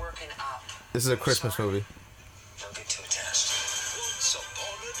is real. This is a Christmas movie.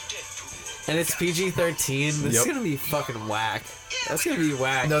 And it's PG-13. This is gonna be fucking whack. That's gonna be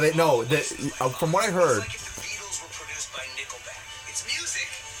whack. From what I heard...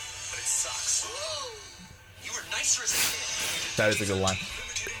 That is a good line.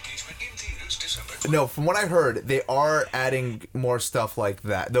 No, from what I heard, they are adding more stuff like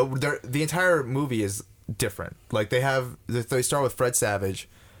that. The entire movie is different. Like they start with Fred Savage.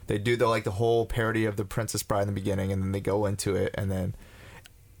 They do the whole parody of The Princess Bride in the beginning, and then they go into it, and then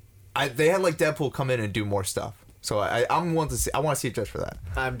they had like Deadpool come in and do more stuff. So I'm willing to see. I want to see it just for that.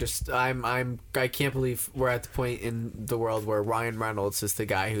 I can't believe we're at the point in the world where Ryan Reynolds is the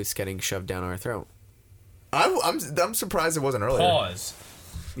guy who's getting shoved down our throat. I'm surprised it wasn't earlier. Pause.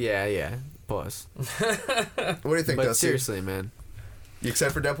 Yeah. Pause. What do you think, But Dusty? seriously, man. You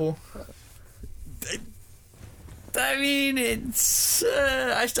excited for Deadpool? I mean, it's.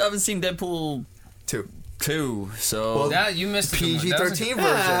 I still haven't seen Deadpool 2, so. Well, Yeah, you missed PG-13 version.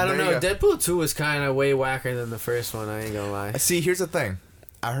 I don't There you know. go. Deadpool 2 was kind of way whacker than the first one. I ain't gonna lie. See, here's the thing.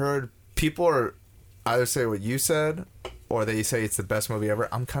 I heard people are either say what you said, or they say it's the best movie ever.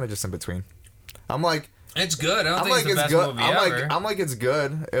 I'm kind of just in between. I'm like, It's good. I don't I'm think like it's the best good. movie ever. I'm like it's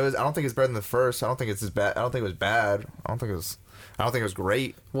good. It was. I don't think it's better than the first. I don't think it's as bad. I don't think it was bad. I don't think it was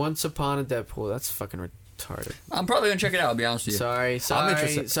great. Once Upon a Deadpool. That's fucking retarded. I'm probably gonna check it out. I'll be honest with you.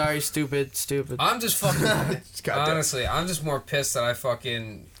 Sorry, stupid. I'm just fucking Goddamn. honestly, I'm just more pissed that I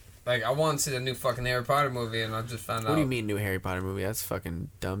fucking like I wanted to see the new fucking Harry Potter movie and I just found out. What do you mean new Harry Potter movie? That's fucking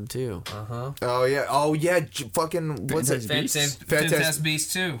dumb too. Oh yeah. Fucking what's it? Fantastic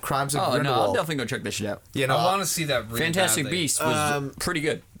Beasts 2. Crimes of Oh no, I'll Grindelwald. definitely go check this shit out. You know, I want to see that. Really Fantastic badly. Beasts was pretty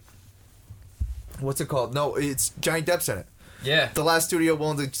good. what's it called? No, it's Johnny Depp's in it. Yeah. The last studio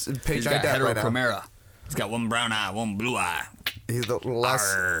willing to pay He's Johnny got Depp right now. heterochromera. He's got one brown eye, one blue eye. He's the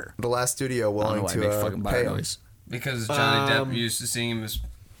Arr. last studio I don't know willing why I make to fucking pay body him. noise. Because Johnny Depp used to sing him as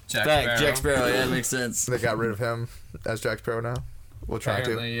Jack Sparrow. Jack Sparrow, yeah, that makes sense. They got rid of him as Jack Sparrow now. We'll try to.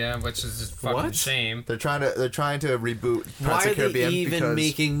 Apparently, yeah, which is just fucking What? shame. They're trying to reboot Pirates Why of the are Caribbean they even because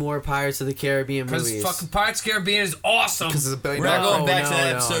making more Pirates of the Caribbean Because movies? fucking Pirates of the Caribbean is awesome. it's $1 billion. We're not going back to no, that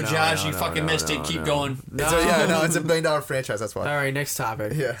no, episode, no, Josh. no, You no, fucking no, missed no, it. Keep no. going. No. It's $1 billion franchise. That's why. All right, next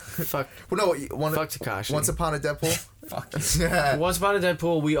topic. Yeah. Fuck. Well, no. Fuck Tekashi. Once Upon a Deadpool. Fuck you. Once Upon a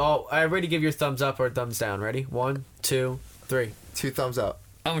Deadpool, I already give your thumbs up or thumbs down. Ready? 1, 2, 3. 2 thumbs up.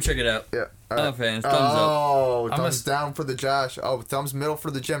 I'm gonna check it out. Yeah. I'm a fan. Thumbs up. Oh, I'm thumbs down for the Josh. Oh, thumbs middle for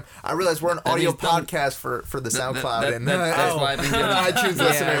the Jim. I realize we're an audio means thumb- podcast for the SoundCloud and That's why I've been giving iTunes Yeah,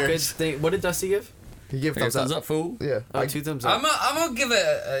 listeners. good thing. What did Dusty give? You give thumbs thumbs up. up, fool. Yeah. Oh, 2 thumbs up. I'm gonna give it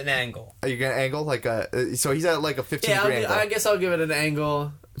an angle. Are you gonna angle like a? So he's at like a 15 Yeah, degree angle. I guess I'll give it an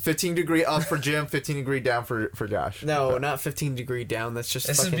angle. 15 degree up for Jim, 15 degree down for Josh. No, not 15 degree down. That's just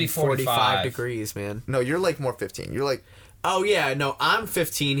This would fucking be 45 45 degrees, man. No, you're like more 15. You're like Oh yeah, no, I'm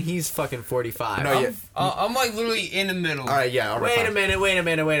 15. He's fucking 45. No, yeah. I'm like literally in the middle. All right, yeah. All right, Wait a fine. minute. All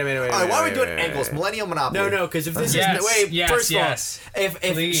right, why are we doing angles? wait. Millennial Monopoly. No, because if this Yes, is wait, yes, first of all, yes. if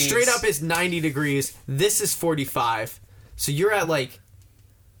Please. straight up is 90 degrees, this is 45. So you're at like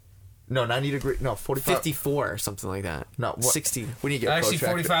No, 90 degree. No, 45. 54 or something like that. No, what? 60. We need to get Actually,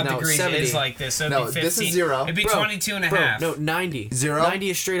 protracted. 45 No, degrees 70. is like this. So it'd No, be 15. this is 0. It'd be Bro, 22 and a bro, half. no, 90. 0? 90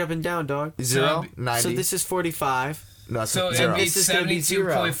 is straight up and down, dog. 0, So- 90. So this is 45. no, it's So it'd 0. be This is gonna be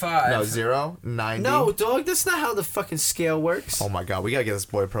 72.5. No, 0, 90. No, dog, that's not how the fucking scale works. Oh my god, we gotta get this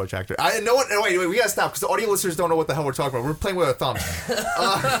boy a protractor. I know what. Wait, we gotta stop because the audio listeners don't know what the hell we're talking about. We're playing with our thumbs.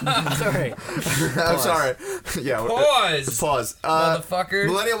 Sorry. I'm sorry. Yeah. Pause. Pause. Motherfucker.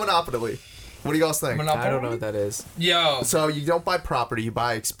 Millennial Monopoly. What do you guys think? I don't know what that is. Yo. So you don't buy property, you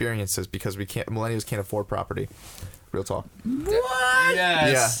buy experiences because millennials can't afford property. Real talk. What?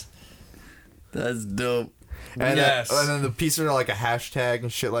 Yes. That's dope. And, Yes. and then the pieces are like a hashtag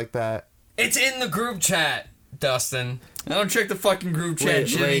and shit like that. It's in the group chat, Dustin. I don't check the fucking group chat, Wait,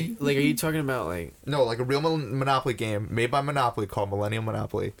 Jimmy. like, are you talking about like? No, like a real Monopoly game made by Monopoly called Millennial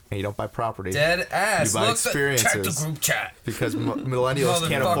Monopoly, and you don't buy property Dead ass. You buy Look, experiences. check the group chat. because millennials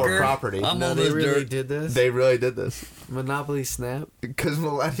can't afford Motherfucker. property. I'm No, on they this really dirt. did this. They really did this Monopoly Snap. because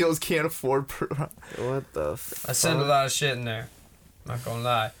millennials can't afford. What the? Fuck? I sent a lot of shit in there. Not gonna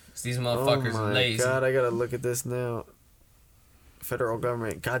lie. 'Cause these motherfuckers oh are my lazy. god, I gotta look at this now. Federal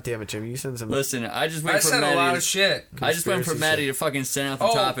government. God damn it, Jim. You send some. Listen, I just went I for sent a lot Maddie. of shit. I just went for Conspiracy Maddie shit. to fucking send out the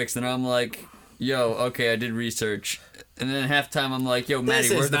Oh. topics, and I'm like, yo, okay, I did research. And then half time I'm like, yo, Maddie,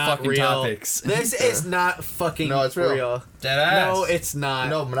 This where's is the not fucking real. topics? This is not fucking No, it's real. Dead ass. No, it's not.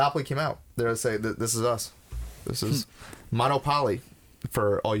 No, Monopoly came out. They're say this is us. This is Monopoly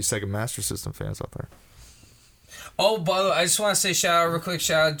for all you Sega Master System fans out there. Oh, by the way, I just want to say shout out real quick.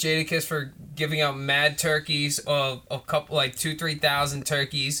 Shout out Jadakiss for giving out mad turkeys. A couple, like 2,000-3,000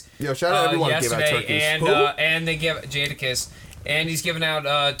 turkeys. Yo, shout out everyone who gave out yesterday, turkeys. and Who? and they give Jadakiss, and he's giving out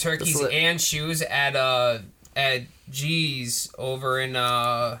turkeys That's lit. and shoes at G's over in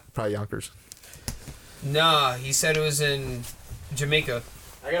Probably Yonkers. Nah, he said it was in Jamaica.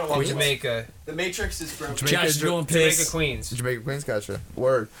 I gotta watch Jamaica. The Matrix is broken. Josh, you going Jamaica piss? Queens. Jamaica Queens, gotcha.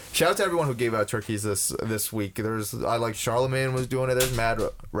 Word. Shout out to everyone who gave out turkeys this week. I like Charlemagne was doing it. There's mad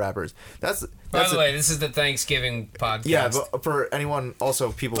rappers. By the way, this is the Thanksgiving podcast. Yeah, but for anyone,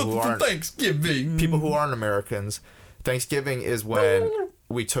 also people who aren't Thanksgiving. people who aren't Americans, Thanksgiving is when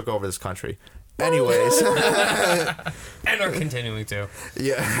we took over this country. Anyways, and are continuing to.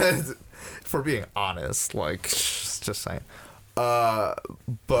 yeah, for being honest, like just saying.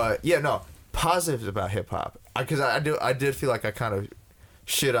 But yeah, no, positives about hip hop, because I did feel like I kind of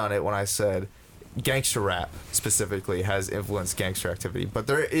shit on it when I said gangster rap specifically has influenced gangster activity, but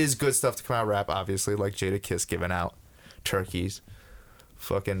there is good stuff to come out of rap, obviously, like Jada Kiss giving out turkeys.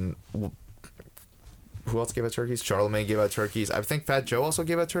 Fucking who else gave out turkeys? Charlemagne gave out turkeys. I think Fat Joe also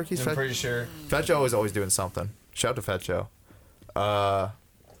gave out turkeys. I'm pretty sure. Fat Joe is always doing something. Shout out to Fat Joe. Oh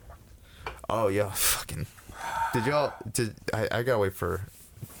yeah, fucking. I gotta wait for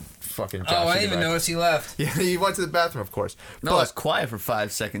fucking Josh. Oh, I to didn't get even back. notice he left. Yeah, he went to the bathroom, of course. No, I was quiet for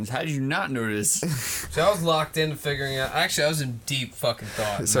 5 seconds. How did you not notice? So I was locked into figuring out. Actually, I was in deep fucking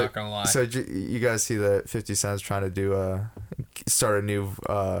thought. I'm not gonna lie. So you guys see that 50 Cent's trying to start a new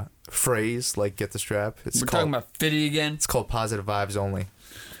phrase, like get the strap. We're talking about 50 again? It's called positive vibes only.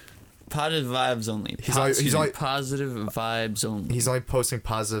 Positive vibes only. He's only positive vibes only. He's only posting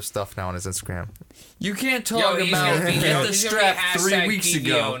positive stuff now on his Instagram. You can't Yo, talk he's about gonna be- get the he's gonna be strap 3 hashtag weeks PVO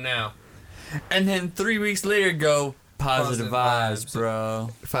ago, now. and then 3 weeks later go positive Positive vibes, vibes. bro.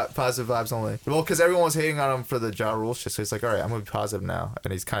 Positive vibes only. Well, because everyone was hating on him for the Ja Rule shit, so he's like, all right, I'm gonna be positive now,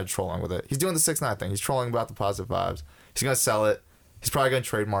 and he's kind of trolling with it. He's doing the 6ix9ine thing. He's trolling about the positive vibes. He's gonna sell it. He's probably gonna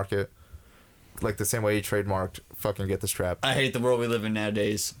trademark it, like the same way he trademarked fucking get the strap. I hate the world we live in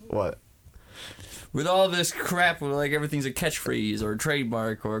nowadays. What? With all this crap, where like everything's a catchphrase or a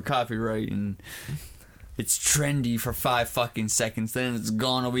trademark or a copyright, and it's trendy for 5 fucking seconds, then it's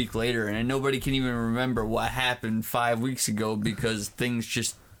gone a week later, and nobody can even remember what happened 5 weeks ago because things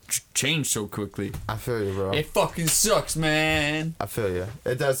just change so quickly. I feel you, bro. It fucking sucks, man. I feel you.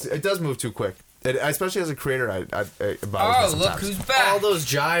 It does move too quick. Especially as a creator, it bothers me Oh, sometimes. look who's back! All those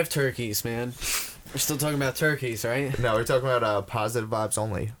jive turkeys, man. We're still talking about turkeys, right? No, we're talking about positive vibes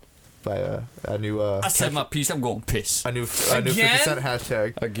only by a new I said my piece, I'm going piss. a new 50 Again? Cent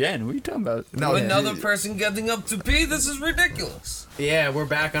hashtag. Again, what are you talking about? No, Another person getting up to pee. This is ridiculous. Yeah, we're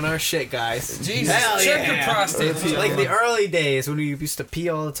back on our shit, guys. Jesus, Hell check yeah. your prostate. Like the early days when we used to pee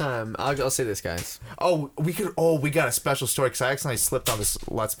all the time. I'll say this, guys. we got a special story because I accidentally slipped on this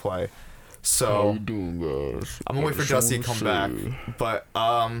Let's Play. So doing, guys? I'm gonna wait for Dusty to come back. But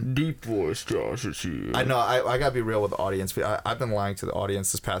Deep voice, Josh is here. I know I gotta be real with the audience. I've been lying to the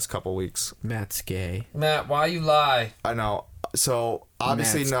audience this past couple weeks. Matt's gay. Matt, why you lie? I know. So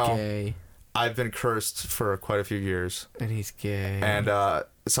obviously Matt's no. gay. I've been cursed for quite a few years. And he's gay. And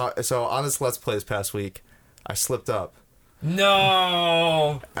so on this Let's Play this past week, I slipped up.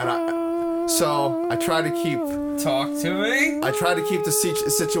 No. And I tried to keep Talk to me.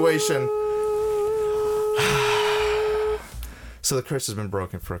 the situation. So the curse has been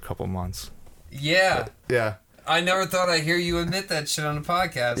broken for a couple months. Yeah. Yeah. I never thought I'd hear you admit that shit on the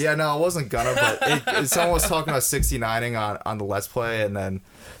podcast. Yeah, no, I wasn't gonna, but someone was talking about 69ing on the Let's Play, and then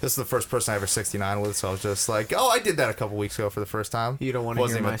this is the first person I ever 69 with, so I was just like, oh, I did that a couple weeks ago for the first time. You don't want to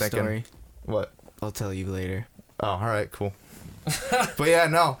hear my story. What? I'll tell you later. Oh, all right, cool. But yeah,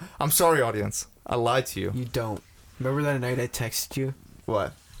 no, I'm sorry, audience. I lied to you. You don't. Remember that night I texted you?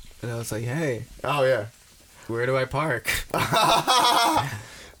 What? And I was like, hey, Oh, yeah. where do I park?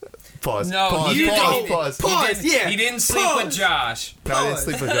 Pause. No, pause, you pause, didn't. pause. Pause, yeah. He didn't sleep Pause. with Josh. No, I didn't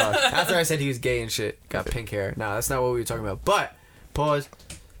sleep with Josh. After I said he was gay and shit, got pink hair. No, that's not what we were talking about. But, pause.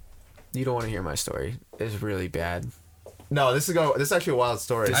 You don't want to hear my story. It's really bad. No, this is actually a wild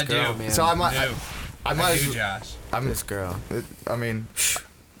story. I girl, do. man. So I might, No. I might. do, Josh. This girl. I mean,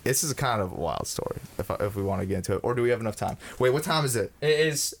 this is kind of a wild story. If we want to get into it, or do we have enough time? Wait, what time is it? It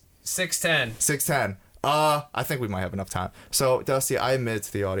is 6:10. 6:10. I think we might have enough time. So, Dusty, I admit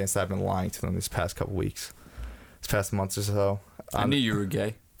to the audience that I've been lying to them these past couple weeks, this past month or so. I knew you were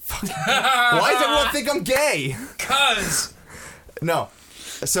gay. Why does everyone think I'm gay? Cuz. No.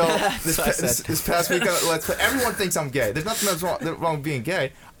 So this past week, everyone thinks I'm gay. There's nothing that's wrong with being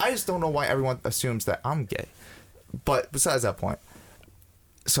gay. I just don't know why everyone assumes that I'm gay. But besides that point,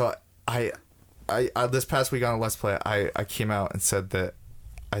 so I this past week on Let's Play, I came out and said that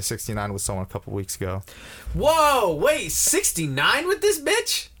I 69 with someone a couple weeks ago. Whoa, wait, 69 with this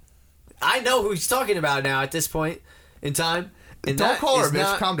bitch? I know who he's talking about now at this point in time. And Don't that call her a is bitch.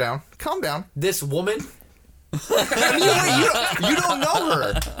 not Calm down. Calm down. This woman? You don't know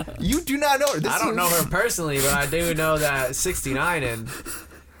her. You do not know her. I don't know her personally, but I do know that 69 and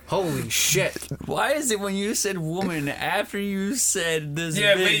Holy shit. Why is it when you said woman after you said this?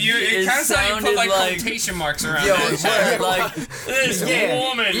 Yeah, bitch, but it kind of sounded you put like quotation marks around it. Like this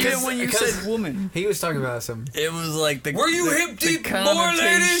woman. Even Because- when you because- said woman, He was talking about some. it was like the. Were you hip deep more,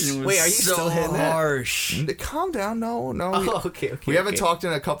 ladies? Was Wait, are you so still hitting that? harsh? Calm down. No. Oh, okay. We haven't talked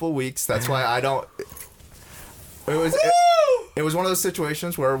in a couple of weeks. That's why I don't. It was one of those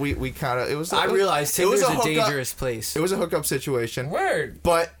situations where we kind of. It was. I realized Tinder's a hookup- dangerous place. It was a hookup situation. Word.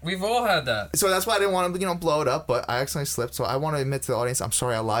 But We've all had that. so that's why I didn't want to blow it up. But I accidentally slipped. So I want to admit to the audience, I'm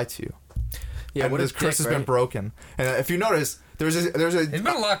sorry I lied to you. Yeah, and what this a curse dick, has been right? broken. And if you notice, there's a It's been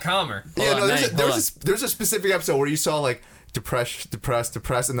a lot calmer. yeah, Hold on, Nate, hold on. there's a specific episode where you saw like depressed,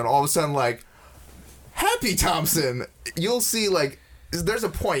 and then all of a sudden like Happy Thompson. You'll see like there's a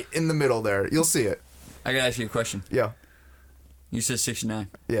point in the middle there. You'll see it. I gotta ask you a question. Yeah, You said 69.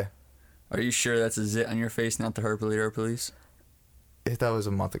 yeah. Are you sure that's a zit on your face, not the herpes? If that was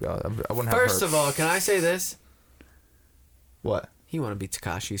a month ago, I wouldn't have. First of all, can I say this? what? He want to be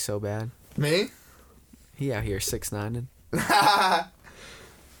Tekashi so bad. Me? He out here 6ix9ine.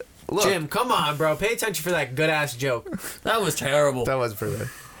 Look, Jim, come on, bro. Pay attention for that good ass joke. That was terrible. that was pretty good.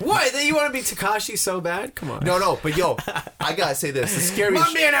 What? That you want to be Tekashi so bad? Come on. No, but yo, I gotta say this: the scariest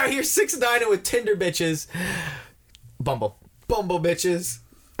My man out here 6ix9ine with Tinder bitches, Bumble. Bumble bitches.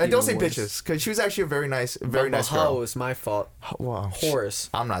 And don't say Even worse. bitches, because she was actually a very nice Bumble girl. hoe is my fault. Wow. Horse.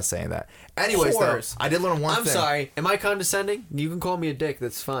 I'm not saying that. Anyways, though, Horse. I did learn one I'm thing. sorry. Am I condescending? You can call me a dick.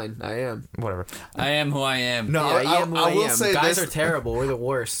 That's fine. I am. Whatever. I am who I am. No, Yeah, I am who I I will am. say Guys this. are terrible. We're the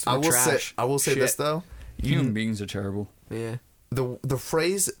worst. We're I will say. trash. I will say this Shit. though. Human beings are terrible. Yeah. The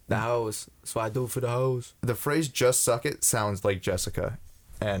phrase The hoes. That's what I do for the hoes. "just suck it" sounds like Jessica,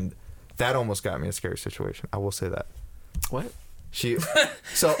 and that almost got me in a scary situation. I will say that. What? She.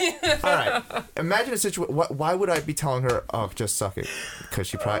 So, all right. Imagine a situation. Why would I be telling her, "Oh, just suck it"? Because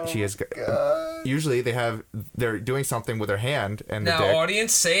she is. Usually, they're doing something with their hand and the Now, dick.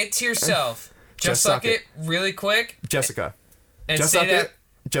 audience, say it to yourself. Just Just suck suck it really quick. Jessica. And Just say suck that. it.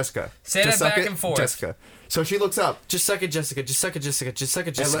 Jessica. Say Just that suck back it, and forth. Jessica. So she looks up. Just suck it, Jessica. Just suck it, Jessica. Just suck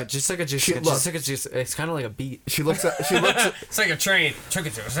it, Jessica. let- Just suck it, she- Jessica. look. Just suck it, Jessica. It's kind of like a beat. She looks up. She looks. It's like a train.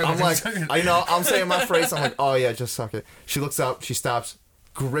 I'm like, I'm saying my phrase. I'm like, oh yeah, just suck it. She looks up. She stops,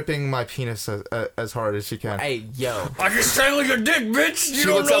 gripping my penis as hard as she can. Hey, yo. I can strangle your dick, bitch. You She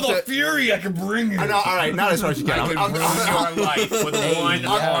don't looks know up the to- fury I can bring you. I know. All right, not as hard as she can. I can I'm ruin your life with one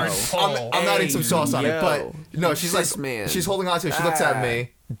hard pull. I'm adding some sauce on it, yo. but no, she's like, Cis man. she's holding on to it. She looks at me,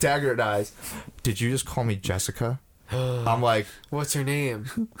 daggered eyes. Did you just call me Jessica? I'm like, What's her name?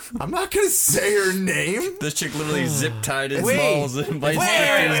 I'm not gonna say her name. This chick literally zip tied his Wait. balls and bites Wait,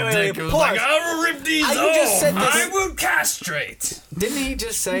 his wait, dick. wait, It was pause. like, I will rip these You off. just said this- I will castrate. Didn't he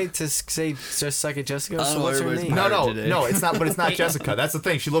just say just suck it, Jessica? I So don't know what's her everybody's name? mad. Today. No, it's not. But it's not Jessica. That's the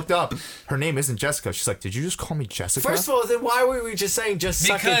thing. She looked up. Her name isn't Jessica. She's like, did you just call me Jessica? First of all, then why were we just saying just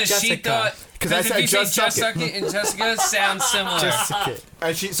suck it, Because Jessica? she thought. 'Cause I Because said if you just say just suck suck it and Jessica sounds similar. Just suck it.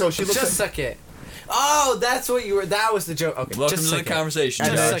 and she looks. Just at, suck it. Oh, that was the joke. Okay, Welcome just to suck the it. conversation,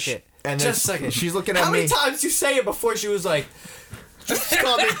 Just Josh. suck it. And then Just suck it. she's looking at How me. many times did you say it before she was like, just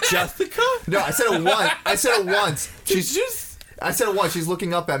call me Jessica? No, I said it once. I said it once. I said it once. She's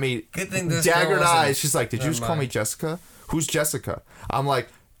looking up at me. Good thing this girl daggered wasn't- eyes. She's like, "Did you just call me mind. Jessica? Who's Jessica?" I'm like,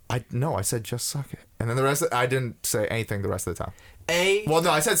 I said just suck it." And then the rest. I didn't say anything the rest of the time. Well,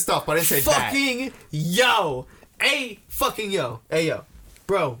 no, I said stuff, but I didn't say that. fucking yo. Fucking yo. Hey, yo.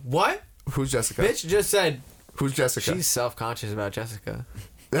 Bro, what? Who's Jessica? Bitch just said Who's Jessica? she's self-conscious about Jessica.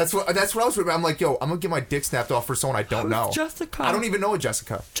 That's what I was. I'm like, yo, I'm gonna get my dick snapped off for someone I don't know. Jessica. I don't even know a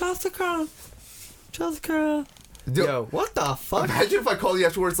Jessica. Jessica. Yo, Yo, what the fuck? imagine if I called you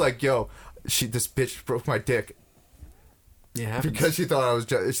afterwards, like, yo, this bitch broke my dick Yeah, because she thought I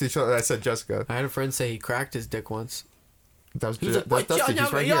was. She thought I said Jessica. I had a friend say he cracked his dick once. That was He was like, that's "What? Dustin.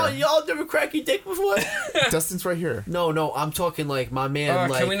 He's right y'all here. never crack your dick before?" Dustin's right here. No, I'm talking like my man. Oh,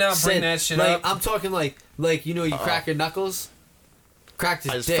 like, can we not bring said- that shit like, up? I'm talking like you know you crack your knuckles. Cracked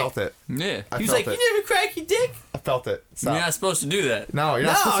his I just dick. felt it. Yeah. I He was felt like, it. "You never crack your dick?" I felt it. Stop. You're not supposed to do that. No, you're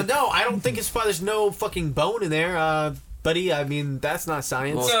not supposed to. No, I don't think it's probably there's no fucking bone in there, buddy. I mean, that's not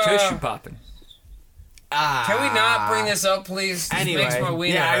science. Well, So- tissue popping. Can we not bring this up, please? This Anyway, makes my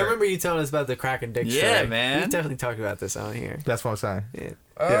wiener yeah, I hurt. remember you telling us about the cracking dick. Yeah, story. man. We definitely talked about this on here. That's what I'm saying. Yeah.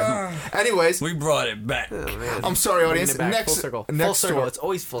 Yeah. Anyways, We brought it back. Oh, man. I'm sorry, Bringing audience. it back, Next, full circle. next Full circle. story. It's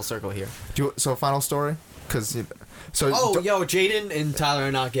always full circle here. So final story, because Oh, yo, Jaden and Tyler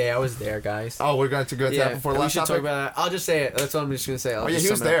are not gay. I was there, guys. we're going to go to that before the we last should topic. talk about that. I'll just say it. That's what I'm just gonna say. Oh yeah, he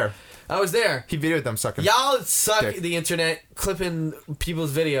was there. I was there. He videoed them sucking. Y'all suck dick. the internet clipping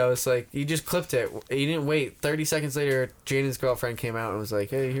people's videos. Like, you just clipped it. You didn't wait. 30 seconds later, Jaden's girlfriend came out and was like,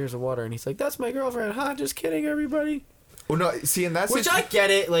 hey, here's the water. And he's like, that's my girlfriend. Ha, just kidding, everybody. Well, no, see, in that Which I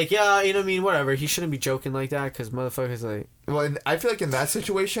get it. Like, yeah, you know what I mean? Whatever. He shouldn't be joking like that because motherfuckers, like... Well, I feel like in that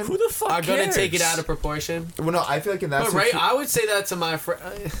situation... Who the fuck are cares? going to take it out of proportion. Well, no, I feel like in that But, right, I would say that to my friend.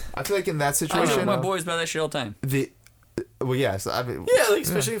 I feel like in that I situation... tell my boys about that shit all the time. Well, yes. I mean, Yeah, like,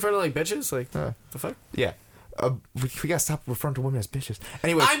 especially in front of, like, bitches. Like, the fuck? yeah. We gotta stop referring to women as bitches.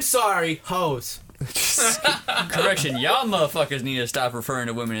 Anyway, I'm sorry, hoes. Correction, y'all motherfuckers need to stop referring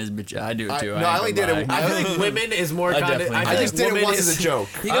to women as bitches. I do it too. I only did it. I feel like women is more definitely I just did it once as a joke.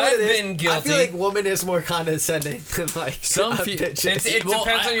 You know what I've it is? been guilty. I feel like woman is more condescending than like Some bitches. It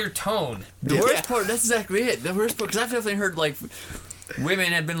depends on your tone. The worst part, that's exactly it. The worst part, because I've definitely heard, like,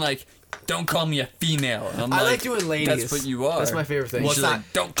 women have been like, don't call me a female. And I'm I like doing ladies. That's what you are. That's my favorite thing. Well, she's like,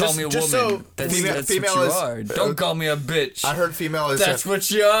 don't call me a woman. just so that's female what you is- are. Don't call me a bitch. I heard female is That's what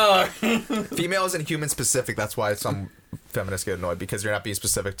you are. female isn't human specific. That's why some feminists get annoyed because you're not being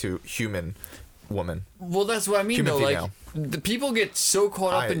specific to human woman. Well, that's what I mean, Human though. female. Like, the people get so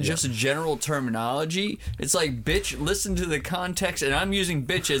caught up in yeah. just general terminology. It's like, bitch, listen to the context. And I'm using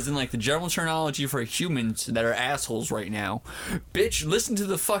bitch as in, like, the general terminology for humans that are assholes right now. Bitch, listen to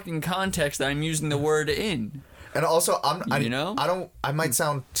the fucking context that I'm using the word in. And also, I might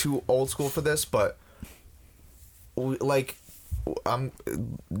sound too old school for this, but like, I'm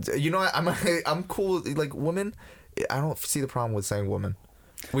cool. Like, women, I don't see the problem with saying woman.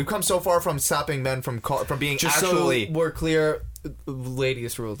 We've come so far from stopping men from being Just actually. so we're clear,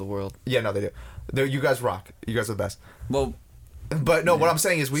 ladies rule the world. Yeah, no, they do. You guys rock. You guys are the best. Well, But no, what I'm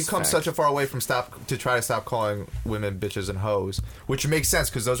saying is we've come fact. such a far away from try to stop calling women bitches and hoes, which makes sense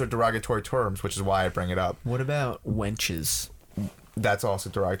because those are derogatory terms, which is why I bring it up. What about wenches? That's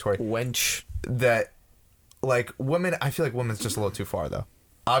also derogatory. Wench. That, like, women, I feel like women's just a little too far though.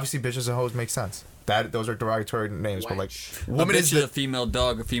 Obviously, bitches and hoes make sense. Those are derogatory names, but like, woman is the a female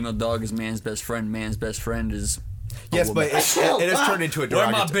dog. A female dog is man's best friend. Man's best friend is. yes, but it has turned into a Where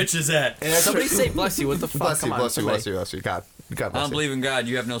derogatory. my bitches at? Somebody say bless you. What the fuck? Bless you, Come on, bless you, somebody. bless you, bless you. God bless I don't you. believe in God.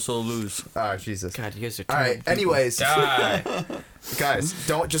 You have no soul to lose. Oh, Jesus. God, you guys are. All right. terrible people. Anyways, Die. guys,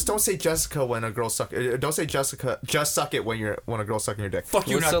 don't say Jessica when a girl suck. Don't say Jessica. Just suck it when a girl's sucking your dick. Fuck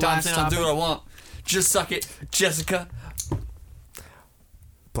you, What's Knock the last Thompson. I'll do topic? what I want. Just suck it, Jessica.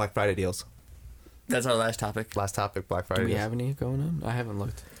 Black Friday deals. That's our last topic. Last topic. Black Friday. Do we deals. have any going on? I haven't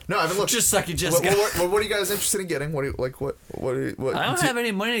looked. No, I haven't looked. Just suck it, What, Jessica. what are you guys interested in getting? What do you like? What? I don't have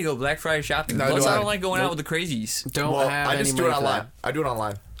any money to go Black Friday shopping. No, Plus, do I I. don't like going out with the crazies. Don't Well, have I any just do it money for online. that. I do it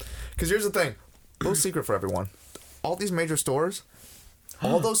online. Because here's the thing, little secret for everyone: all these major stores,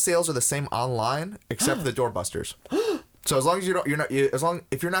 all those sales are the same online except for the doorbusters. So as long as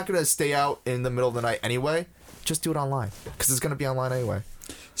if you're not gonna stay out in the middle of the night anyway, just do it online because it's gonna be online anyway.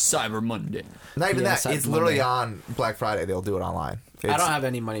 Cyber Monday. Not even Yeah, that; Cyber it's literally Monday. on Black Friday. They'll do it online. I don't have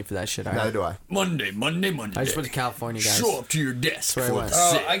any money for that shit. Neither do I. Monday. I just went to California, guys. Show up to your desk. That's where I for went.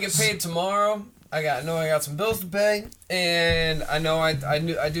 six. I get paid tomorrow. I got some bills to pay, and I know I do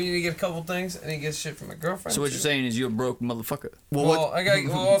need to get a couple things. I need to get shit from my girlfriend. So what too. you're saying is you're a broke motherfucker. Well, I got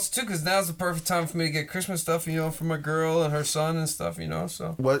also too because now's the perfect time for me to get Christmas stuff, for my girl and her son and stuff,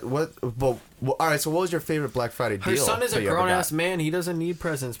 So Well, all right. So what was your favorite Black Friday deal? Her son is that a you ever grown got? ass man. He doesn't need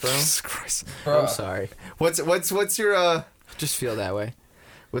presents, bro. Jesus Christ. Bro, I'm sorry. What's your Just feel that way.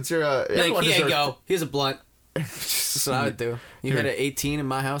 what's your Like, everyone here you deserves- go. Here's a blunt. That's what I would do. You hit an 18 in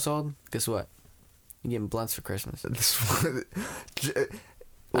my household. Guess what? You're getting blunts for Christmas.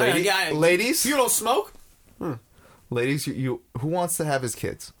 Ladies, You don't smoke? ladies, you who wants to have his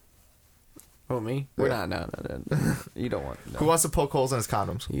kids? Oh, me? We're Yeah. not. No. You don't want. No. Who wants to poke holes in his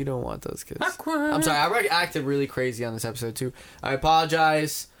condoms? You don't want those kids. I'm sorry. I acted really crazy on this episode too. I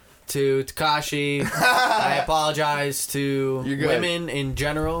apologize to Takashi. I apologize to You're good. women in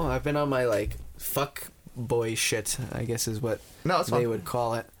general. I've been on my fuck boy shit, I guess is what No, it's they fine. would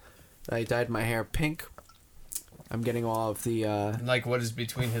call it. I dyed my hair pink. I'm getting all of the like what is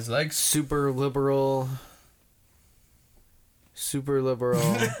between his legs? super liberal.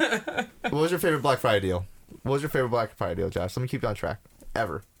 What was your favorite Black Friday deal? What was your favorite Black Friday deal, Josh? Let me keep you on track.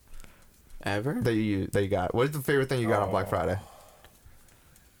 Ever Ever? that you got? What is the favorite thing you got on Black Friday?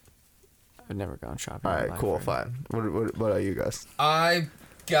 I've never gone shopping. All on right, Black cool, Friday. fine. What are you guys? I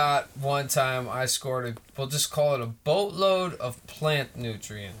got one time I scored we'll just call it a boatload of plant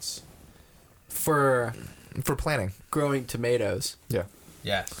nutrients. For For planning. growing tomatoes. Yeah.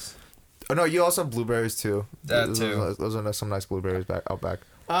 Yes. Oh no, you also have blueberries too. That too. Those are some nice blueberries out back.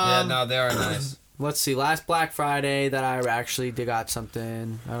 Yeah, no, they are nice. Let's see. Last Black Friday that I actually got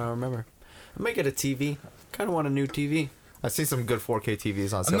something. I don't remember. I might get a TV. Kind of want a new TV. I see some good 4K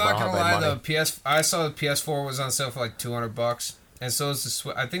TVs on sale. I'm not gonna lie, money. I saw the PS4 was on sale for like $200, and so is the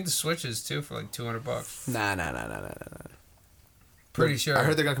Switch. I think the Switch is too for like $200. Nah. Pretty sure. I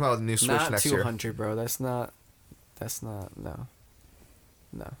heard they're gonna come out with a new Switch Not next year. 200, bro. That's not. No.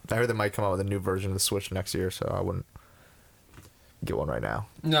 I heard they might come out with a new version of the Switch next year, so I wouldn't get one right now.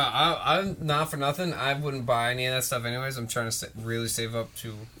 No, I'm not for nothing. I wouldn't buy any of that stuff anyways. I'm trying to really save up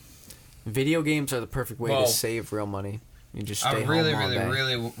to. Video games are the perfect way to save real money. You just stay home all day.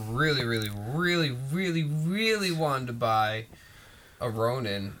 really wanted to buy a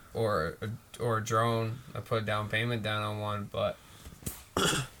Ronin or a drone. I put a down payment down on one, but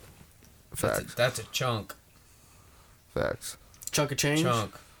that's a chunk. Facts. Chunk of change.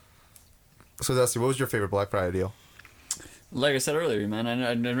 So Dusty, what was your favorite Black Friday deal? Like I said earlier, man,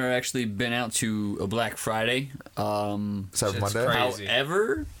 I've never actually been out to a Black Friday. Cyber Monday. Crazy.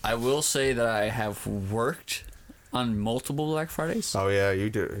 However, I will say that I have worked on multiple Black Fridays. Oh yeah, you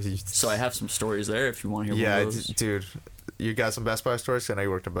do. So I have some stories there if you want to hear one of those. Dude, you got some Best Buy stories? I know you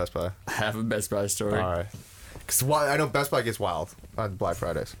worked at Best Buy. I have a Best Buy story. All right. Because I know Best Buy gets wild on Black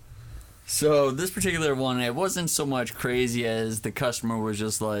Fridays. So this particular one, it wasn't so much crazy as the customer was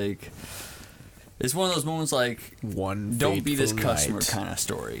just like, it's one of those moments like, don't be this customer kind of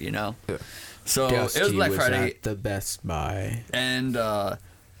story, you know? Yeah. So Dusty it was Black was Friday. at the Best Buy. And I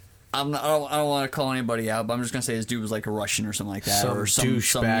don't want to call anybody out, but I'm just going to say this dude was like a Russian or something like that. Some or some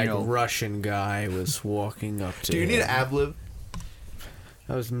douchebag Russian guy was walking up to Do you need an ad-lib?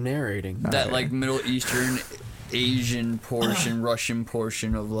 I was narrating. that like Middle Eastern, Asian portion, Russian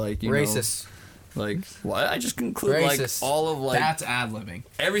portion of like, you Racist. know. Like, what? I just conclude like Racist. all of like That's ad-libbing.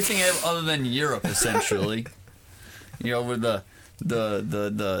 everything other than Europe, essentially. You know, with the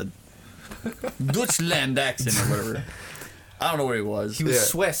Deutschland accent or whatever. I don't know what he was. He was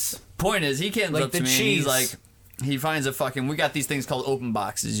Swiss. Point is, he comes Like up to the me and cheese. he's like, he finds a fucking, we got these things called open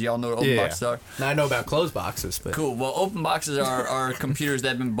boxes. Y'all know what open boxes are? Now, I know about closed boxes, but Cool. Well, open boxes are computers that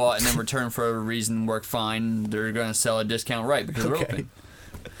have been bought and then returned for a reason, work fine. They're going to sell a discount right because they're open.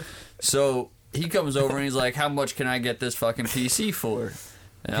 So he comes over and he's like, how much can I get this fucking PC for?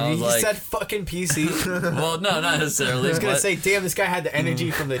 And I was he like, said fucking PC. well, no, not necessarily. I was gonna but say, damn, this guy had the energy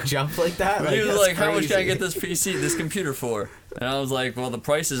from the jump like that. he was that's like, how much can I crazy. get this computer for? And I was like, well, the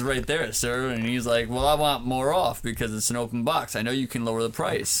price is right there, sir. And he's like, well, I want more off because it's an open box. I know you can lower the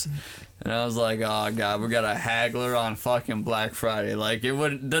price. And I was like, oh god, we got a haggler on fucking Black Friday. Like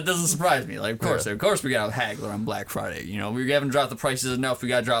that doesn't surprise me. Like of course we got a haggler on Black Friday. You know, we haven't dropped the prices enough. We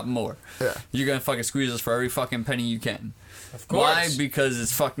got to drop more. Yeah. You're gonna fucking squeeze us for every fucking penny you can. Of course. Why? Because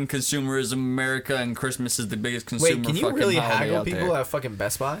it's fucking consumerism, America, and Christmas is the biggest consumer. Wait, can you fucking really holiday haggle out people there. at fucking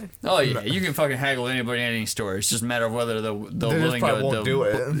Best Buy? Oh yeah, you can fucking haggle anybody at any store. It's just a matter of whether they're willing probably to. won't do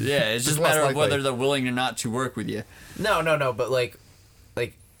it. Yeah, it's just a less matter of likely. whether they're willing or not to work with you. No, but like,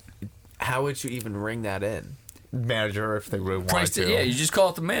 how would you even ring that in? Manager, if they really wanted Price to. it, yeah, you just call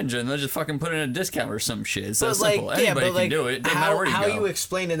it the manager and they'll just fucking put in a discount or some shit. It's that But like, simple. Anybody can do it. It doesn't matter where you how go. you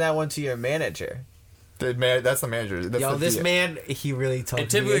explaining that one to your manager? That's the manager. That's Yo, the this man, he really told It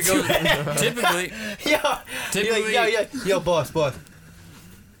typically me. goes. Typically, Typically, yo, boss.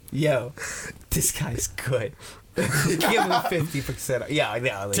 Yo, this guy's good. Give him 50%. Yeah.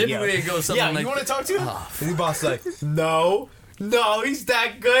 Like, typically it goes something yeah, like. you want to talk to him? And the boss is like, no, he's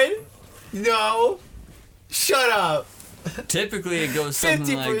that good. No, shut up. Typically it goes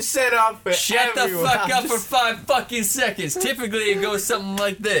something like. 50% off for Shut everyone. the fuck I'm up for just- 5 fucking seconds. Typically, it goes something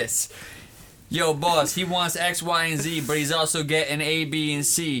like this. Yo, boss, he wants X, Y, and Z, but he's also getting A, B, and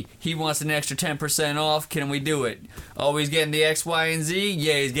C. He wants an extra 10% off. Can we do it? Oh, he's getting the X, Y, and Z?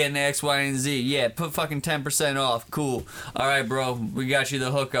 Yeah, he's getting the X, Y, and Z. Yeah, put fucking 10% off. Cool. All right, bro, we got you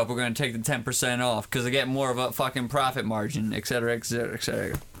the hookup. We're going to take the 10% off because they get more of a fucking profit margin, et cetera, et cetera, et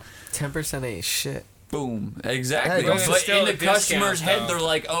cetera. 10% ain't shit. Boom. Exactly. Hey, don't- But still in the a discount, customer's head, though. they're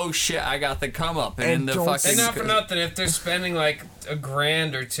like, oh shit, I got the come up. And And in the don't fucking. And not for nothing, if they're spending like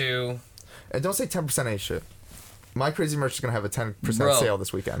 $1,000 or $2,000. And don't say 10% ain't shit. My Crazy Merch is going to have a 10% Bro. sale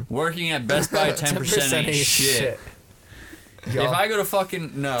this weekend. Working at Best Buy, 10% ain't shit. Yo, If I go to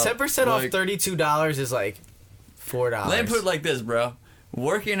fucking no, 10% off like, $32 is like $4. Let me put it like this, bro.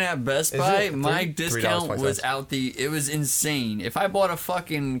 Working at Best Is Buy, it my $3? discount $3.20. was out the. It was insane. If I bought a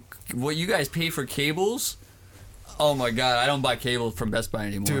fucking what you guys pay for cables, oh my god, I don't buy cable from Best Buy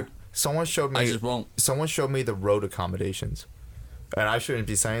anymore. dude, someone showed me. I just won't. Someone showed me the road accommodations, and I shouldn't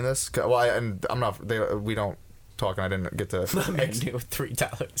be saying this. Well, I'm not. We don't talk, and I didn't get to. Menu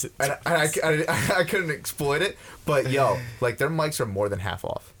 $3. And I couldn't exploit it, but yo, like their mics are more than half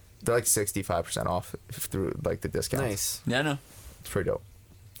off. They're like 65% off through like the discounts. Nice. Yeah, I know. It's pretty dope.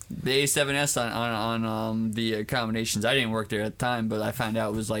 The A7S on the accommodations, I didn't work there at the time, but I found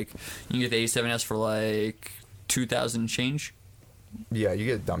out it was like you can get the A7S for like 2,000 change Yeah, you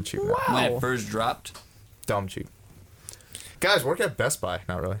get dumb cheap. Now. when it first dropped. Dumb cheap. Guys, work at Best Buy.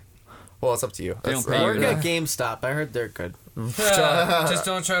 Not really. Well, it's up to you. They don't pay you Work enough. at GameStop. I heard they're good. Just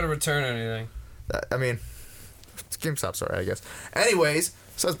don't try to return anything. I mean, GameStop's alright, I guess. Anyways,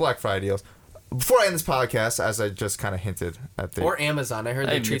 so that's Black Friday deals. Before I end this podcast, as I just kind of hinted at the... Or Amazon. I heard I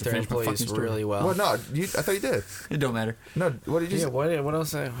they didn't treat get to their finish my employees fucking story. really well. Well, no, I thought you did. It don't matter. No, what did you Yeah, say? what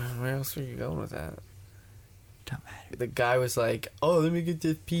else? Where else are you going with that? Don't matter. The guy was like, "Oh, let me get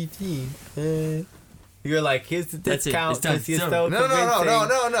this PT." You're like, "Here's the That's it. discount." It's done. 'cause you're It's so over.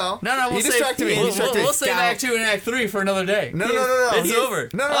 No. No, we'll He distracted me. He We'll, distracted me. we'll save Act 2 and Act 3 for another day. No. It's over.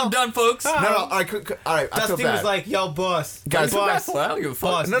 No. I'm done, folks. No. All right, I feel Dusty bad. was like, "Yo, boss, Guys, boss, Well, I don't give a fuck.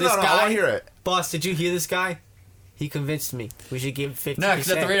 boss, no, this I guy, want to hear it. boss, did you hear this guy? He convinced me. We should give him 50%." No,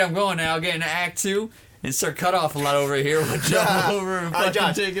 because at the rate I'm going now, I'll get into Act 2 and start cut off a lot over here. We'll jump over and All right, fucking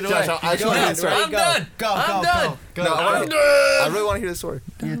Josh, take it Josh, away. I just want to hear the story. I'm done. I'm done. Go. No, I really want to hear the story.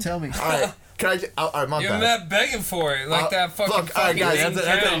 You tell me. All right, can I? All right, my You're bad. not begging for it like that fucking. look, all right, guys, fucking That's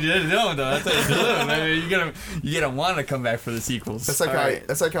how cow. you did it. No, that's how you did it. I mean, you gotta want to come back for the sequels. That's like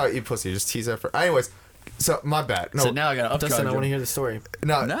how I eat pussy. Just tease that for. Anyways, so my bad. No, So now I gotta upcharge Dustin, I want to him. hear the story.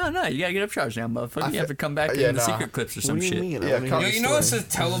 no. No, you gotta get upcharged now, motherfucker. You have to come back yeah, in the no. secret clips or some What do you shit. mean? I Yeah, wanna hear come- Yo, the you know it story.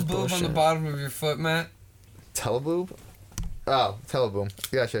 says teleboob on the bullshit. bottom of your foot, Matt? Teleboob? Oh, Teleboom.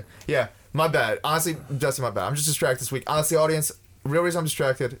 Gotcha. Yeah, my bad. Honestly, Justin, my bad. I'm just distracted this week. Honestly, audience, real reason I'm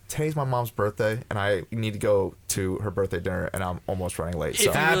distracted, today's my mom's birthday, and I need to go to her birthday dinner, and I'm almost running late. If So,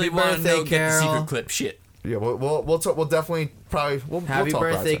 you Happy really want to birthday, know, get the Carol. secret clip shit. yeah, we'll definitely probably we'll Happy talk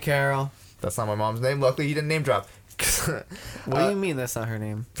about birthday, it. Carol. That's not my mom's name. Luckily, he didn't name drop. What do you mean that's not her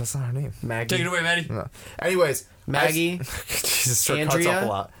name? That's not her name. Maggie. Take it away, Maddie. No. Anyways, Maggie. Jesus, her cuts off a Andrea.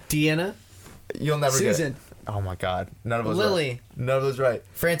 lot. Deanna. You'll never Susan. get it. Oh my God, none of those. Lily. Right. None of those right.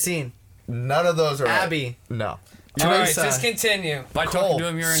 Francine. None of those are right. Abby. No. All right, Teresa. just continue. By talking Cold. to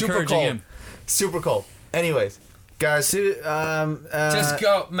him, you're Super encouraging cold. him. Super cold. Anyways, guys. Just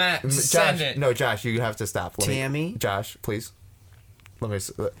go, Matt. Send Josh, it. no, Josh, you have to stop. Tammy. Josh, please.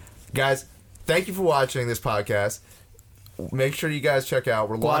 Guys, thank you for watching this podcast. Make sure you guys check out.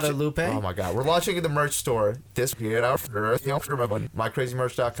 We're Guadalupe. launching. Oh my God, we're launching in the merch store this year.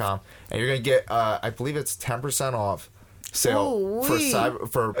 Mycrazymerch.com, and you're gonna get. I believe it's 10% off sale for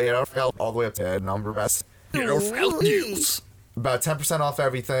all the way up to number best. Deals. About 10% off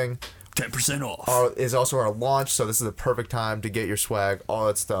everything. 10% off. Is also our launch, so this is the perfect time to get your swag, all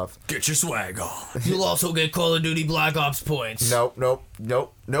that stuff. Get your swag on. You'll also get Call of Duty Black Ops points. Nope.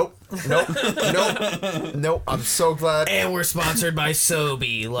 I'm so glad. And we're sponsored by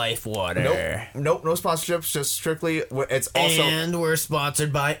Sobe Life Water. Nope, no sponsorships, just strictly. It's also And we're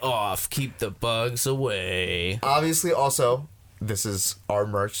sponsored by Off. Keep the bugs away. obviously also this is our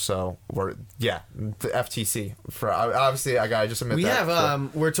merch, so the FTC for obviously I gotta just admit We that.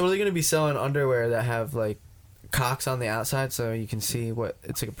 have we're totally gonna be selling underwear that have like cocks on the outside, so you can see what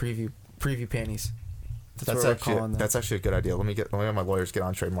it's like a preview panties. that's what we're calling them. actually a good idea. Let me have my lawyers get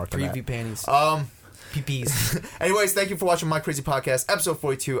on trademark. Preview panties. PPs. Anyways, thank you for watching My Crazy Podcast, episode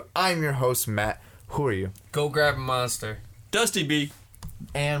 42. I'm your host Matt. Who are you? Go grab a monster. Dusty B.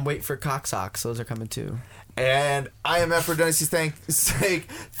 And wait for cock socks. Those are coming too. And I am F for Dynasty's sake.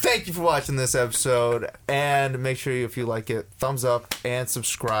 Thank you for watching this episode. And make sure if you like it, thumbs up and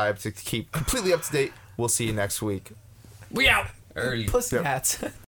subscribe to keep completely up to date. We'll see you next week. We out. Early. Pussy hats.